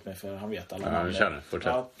skrattar åt mig för han vet alla. Ja, vi kör nu.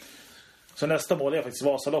 Fortsätt. Ja. Så nästa mål är faktiskt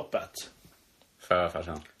Vasaloppet. För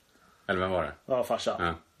farsan. Eller vem var det? Ja, farsan.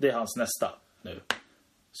 Ja. Det är hans nästa nu.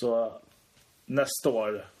 Så nästa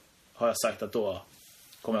år har jag sagt att då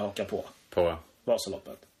kommer jag haka på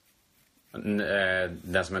Vasaloppet.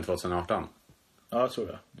 Den som är 2018? Ja, jag tror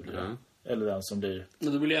det. Det blir det. Eller den som blir...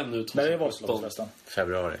 Men då blir det ännu Nej, det är Vasaloppet förresten.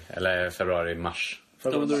 Februari. Eller februari-mars. Ja,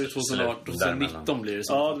 men då är det 2019 blir det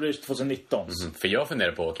så. Ja, det blir 2019. För jag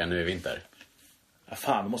funderar på att åka nu i vinter. Ja,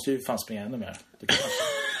 fan, då måste ju fan springa ännu mer. Det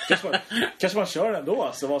kanske man kör ändå.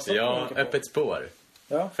 Alltså, Ja, öppet spår.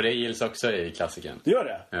 Ja. För det gills också i klassiken. Du gör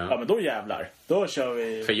det? Ja. Ja, men då jävlar. Då kör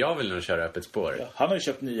vi... För jag vill nog köra öppet spår. Ja, han har ju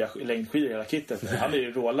köpt nya längdskidor i hela kittet. Han är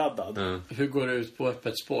ju råladdad. Hur går det ut på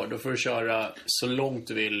öppet spår? Då får du köra så långt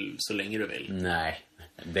du vill, så länge du vill. Nej,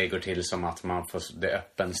 det går till som att man får det är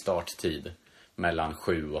öppen starttid mellan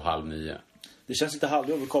 7 och halv 9. Det känns inte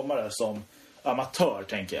halvjobbigt att komma där som amatör,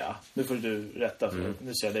 tänker jag. Nu får du rätta för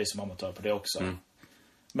nu ser jag dig som amatör på det också.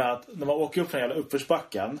 Men att när man åker upp från hela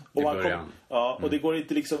uppförsbacken och, och det går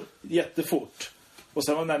inte liksom jättefort. Och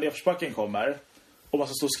sen när nedförsbacken kommer och man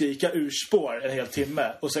ska stå och skrika urspår en hel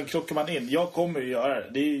timme och sen krockar man in. Jag kommer ju göra det.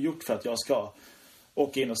 Det är ju gjort för att jag ska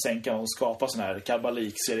åka in och sänka och skapa sån här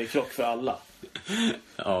kabalik-seriekrock för alla.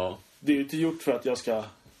 Ja. Det är ju inte gjort för att jag ska...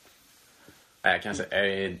 Jag kan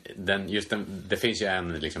säga, det finns ju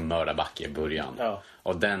en liksom mördarbacke i början. Ja.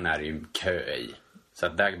 Och den är ju kö i. Så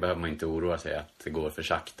att där behöver man inte oroa sig att det går för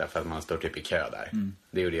sakta för att man står typ i kö där.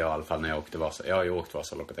 Det gjorde jag i alla fall när jag åkte Vasa. Jag har ju åkt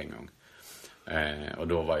Vasaloppet en gång. Och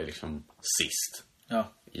då var jag liksom sist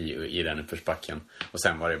i den uppförsbacken. Och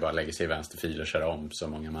sen var det bara att lägga sig i vänsterfil och köra om så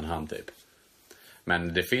många man hann typ.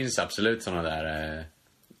 Men det finns absolut sådana där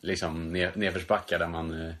liksom nedförsbackar där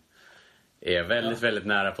man är väldigt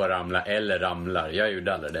nära på att ramla eller ramlar. Jag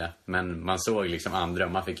gjorde aldrig det. Men man såg liksom andra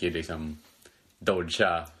och man fick ju liksom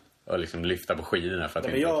dodga och liksom lyfta på skidorna för att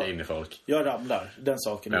inte åka in i folk. Jag ramlar, den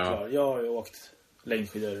saken är klar. Jag har ju åkt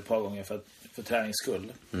längdskidor ett par gånger för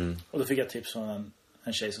träningsskull. Och då fick jag tips från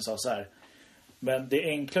en tjej som sa så här: men det är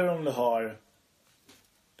enklare om du har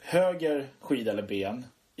höger skida eller ben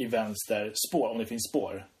i vänster spår, om det finns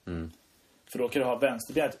spår. För då kan du ha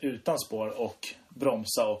vänsterbenet utan spår och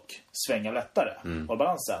bromsa och svänga lättare. Och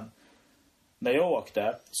balansen. När jag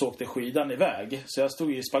åkte så åkte skidan iväg. Så jag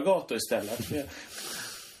stod i spagato istället.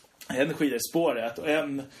 En skida i spåret och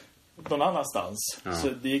en någon annanstans. Så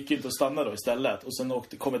det gick inte att stanna då istället. Och sen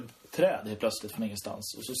kom ett träd helt plötsligt från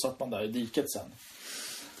ingenstans. Och så satt man där i diket sen.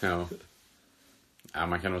 Ja,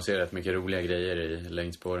 man kan nog se rätt mycket roliga grejer i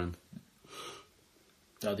längdspåren.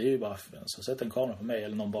 Ja, det är ju bara så sätt en kamera på mig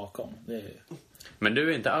eller någon bakom. Men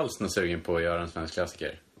du är inte alls någon sugen på att göra en svensk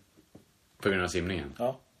klassiker? På grund av simningen?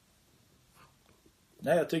 Ja.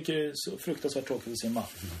 Nej, jag tycker det är så fruktansvärt tråkigt att simma.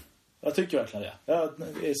 Jag tycker verkligen det.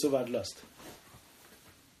 Det är så värdelöst.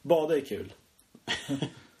 Bada är kul.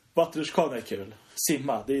 Vattenrutschkana är kul.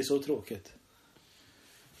 Simma, det är så tråkigt.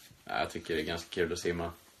 Ja, jag tycker det är ganska kul att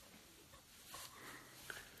simma.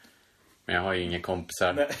 Men jag har ju inga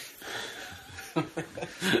kompisar. Nej.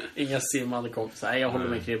 Inga simmande kompisar. Nej, jag håller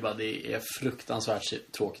med Kribba. Det är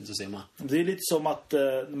fruktansvärt tråkigt att simma. Det är lite som att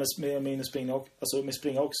med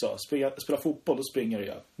springa också. Spela fotboll, då springer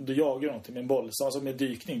du. Du jagar någonting med en boll. Samma som med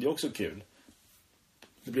dykning, det är också kul.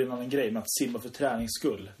 Det blir en annan grej med att simma för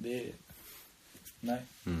träningsskull. Det är... Nej.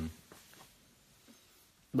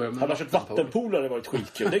 Hade man kört vattenpolo hade det varit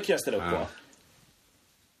skitkul. Det kan jag ställa upp på.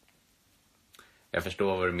 Jag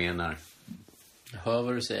förstår vad du menar. Jag hör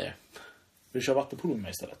vad du säger. Vill du köra vattenpolo med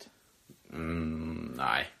mig istället?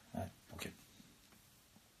 Nej. Nej, okej.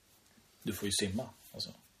 Du får ju simma, alltså.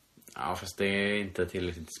 Ja, fast det är inte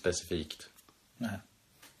tillräckligt specifikt. Nej.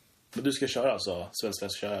 Men du ska köra alltså, Svenska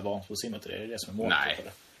ska köra Vansbrosimmet, det är det som är målet för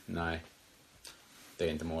det. Nej. Det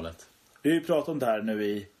är inte målet. Vi har ju pratat om det här nu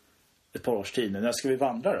i ett par års tid. När ska vi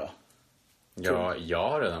vandra då? Ja, jag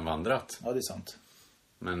har redan vandrat. Ja, det är sant.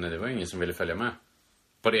 Men det var ingen som ville följa med.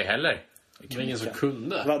 På det heller. Det var ingen som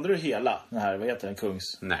kunde. Vandrar du hela den här, vad heter den,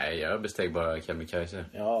 Kungs? Nej, jag besteg bara Kebnekaise.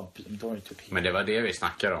 Ja, då är det typ... Men det var det vi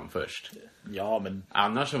snackade om först. Ja, men...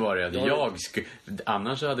 Annars så var det att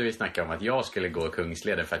annars så hade vi snackat om att jag skulle gå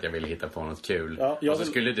Kungsleden för att jag ville hitta på något kul. Ja, och så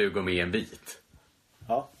skulle du gå med en bit.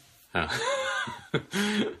 Ja. Ja.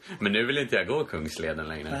 Men nu vill inte jag gå Kungsleden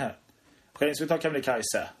längre. Nähä. Ska vi ta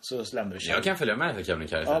Kebnekaise så lämnar vi. Jag kan följa med till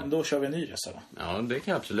Kebnekaise. Ja, men då kör vi en ny resa va? Ja, det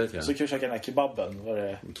kan jag absolut göra. Så kan vi käka den här kebaben. Var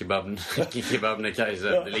det... Kebabnekaise.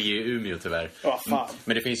 Det ligger ju i Umeå tyvärr. Ja, fan.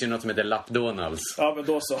 Men det finns ju något som heter Lappdonalds. Ja, men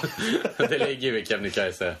då så. Det ligger ju i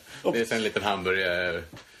Kebnekaise. Det är så en liten hamburgare,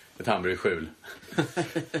 ett hamburgerskjul.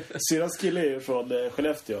 Syrans kille är ju från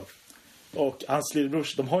Skellefteå. Och hans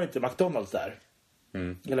lillebrors, de har inte McDonalds där.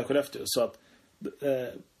 Hela Skellefteå. Så att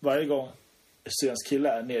varje gång syrans kille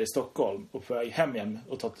är nere i Stockholm och på väg hem igen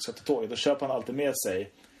och ska ta tåget, då köper han alltid med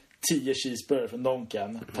sig 10 cheeseburgare från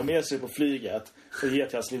Donken, tar med sig på flyget och ger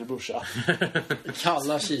till hans lillebrorsa.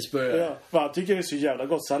 Kalla cheeseburgare. Ja, han tycker det är så jävla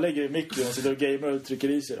gott så han lägger i mikron och sitter och gamer och trycker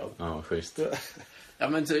i sig dem. Ja, schysst. Ja,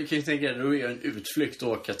 men kan ju tänka dig, då är en utflykt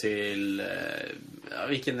och åka till...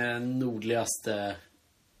 vilken är den nordligaste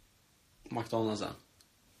McDonald'sen?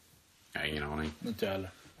 Jag har ingen aning. Inte jag heller.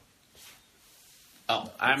 Ja,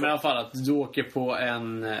 nej, men i alla fall att du åker på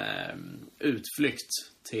en utflykt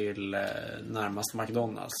till närmast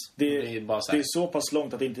McDonalds. Det är, bara så det här. är så pass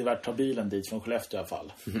långt att det inte är värt att ta bilen dit från Skellefteå i alla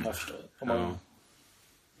fall. Jag förstår. Om man...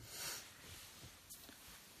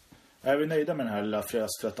 Är vi nöjda med den här lilla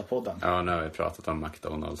fredagströtta podden? Ja, nu har vi pratat om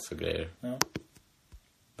McDonalds och grejer. Ja. Det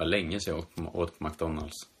var länge sedan jag åt på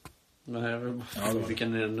McDonalds. Men jag vill bara fråga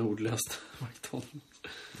vilken är den nordligaste McDonald's?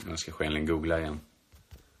 Jag ska skäligen googla igen.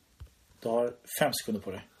 Du har 5 sekunder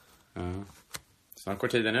på dig. Ja. Snart går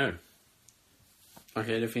tiden ur.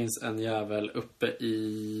 Okej, det finns en jävel uppe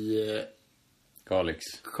i...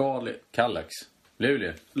 Kallax.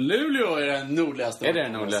 Luleå. Luleå är den nordligaste. Är det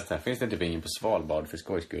den nordligaste? Finns det typ ingen på Svalbard för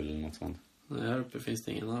skojs skull eller något sånt? Nej, här uppe finns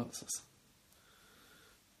det ingen alls. Alltså.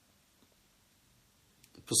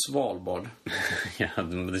 På Svalbard. Ja,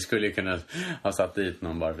 det skulle ju kunna ha satt dit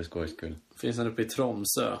någon bara för skojs skull. Finns den uppe i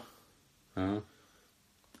Tromsö. Ja.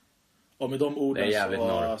 Och med de orden Det är jävligt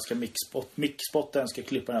norr. så ska Mixpotten ska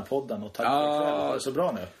klippa den här podden. Och tack för ikväll. Ha det så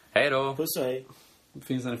bra nu. Hej då! Puss och hej.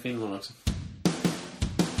 Finns den i Finland också.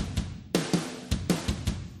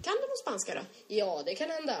 Kan du på spanska då? Ja, det kan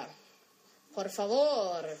hända. Por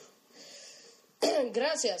favor.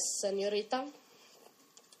 Gracias, señorita.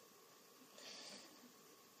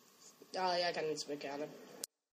 Ja, jag kan inte så mycket heller.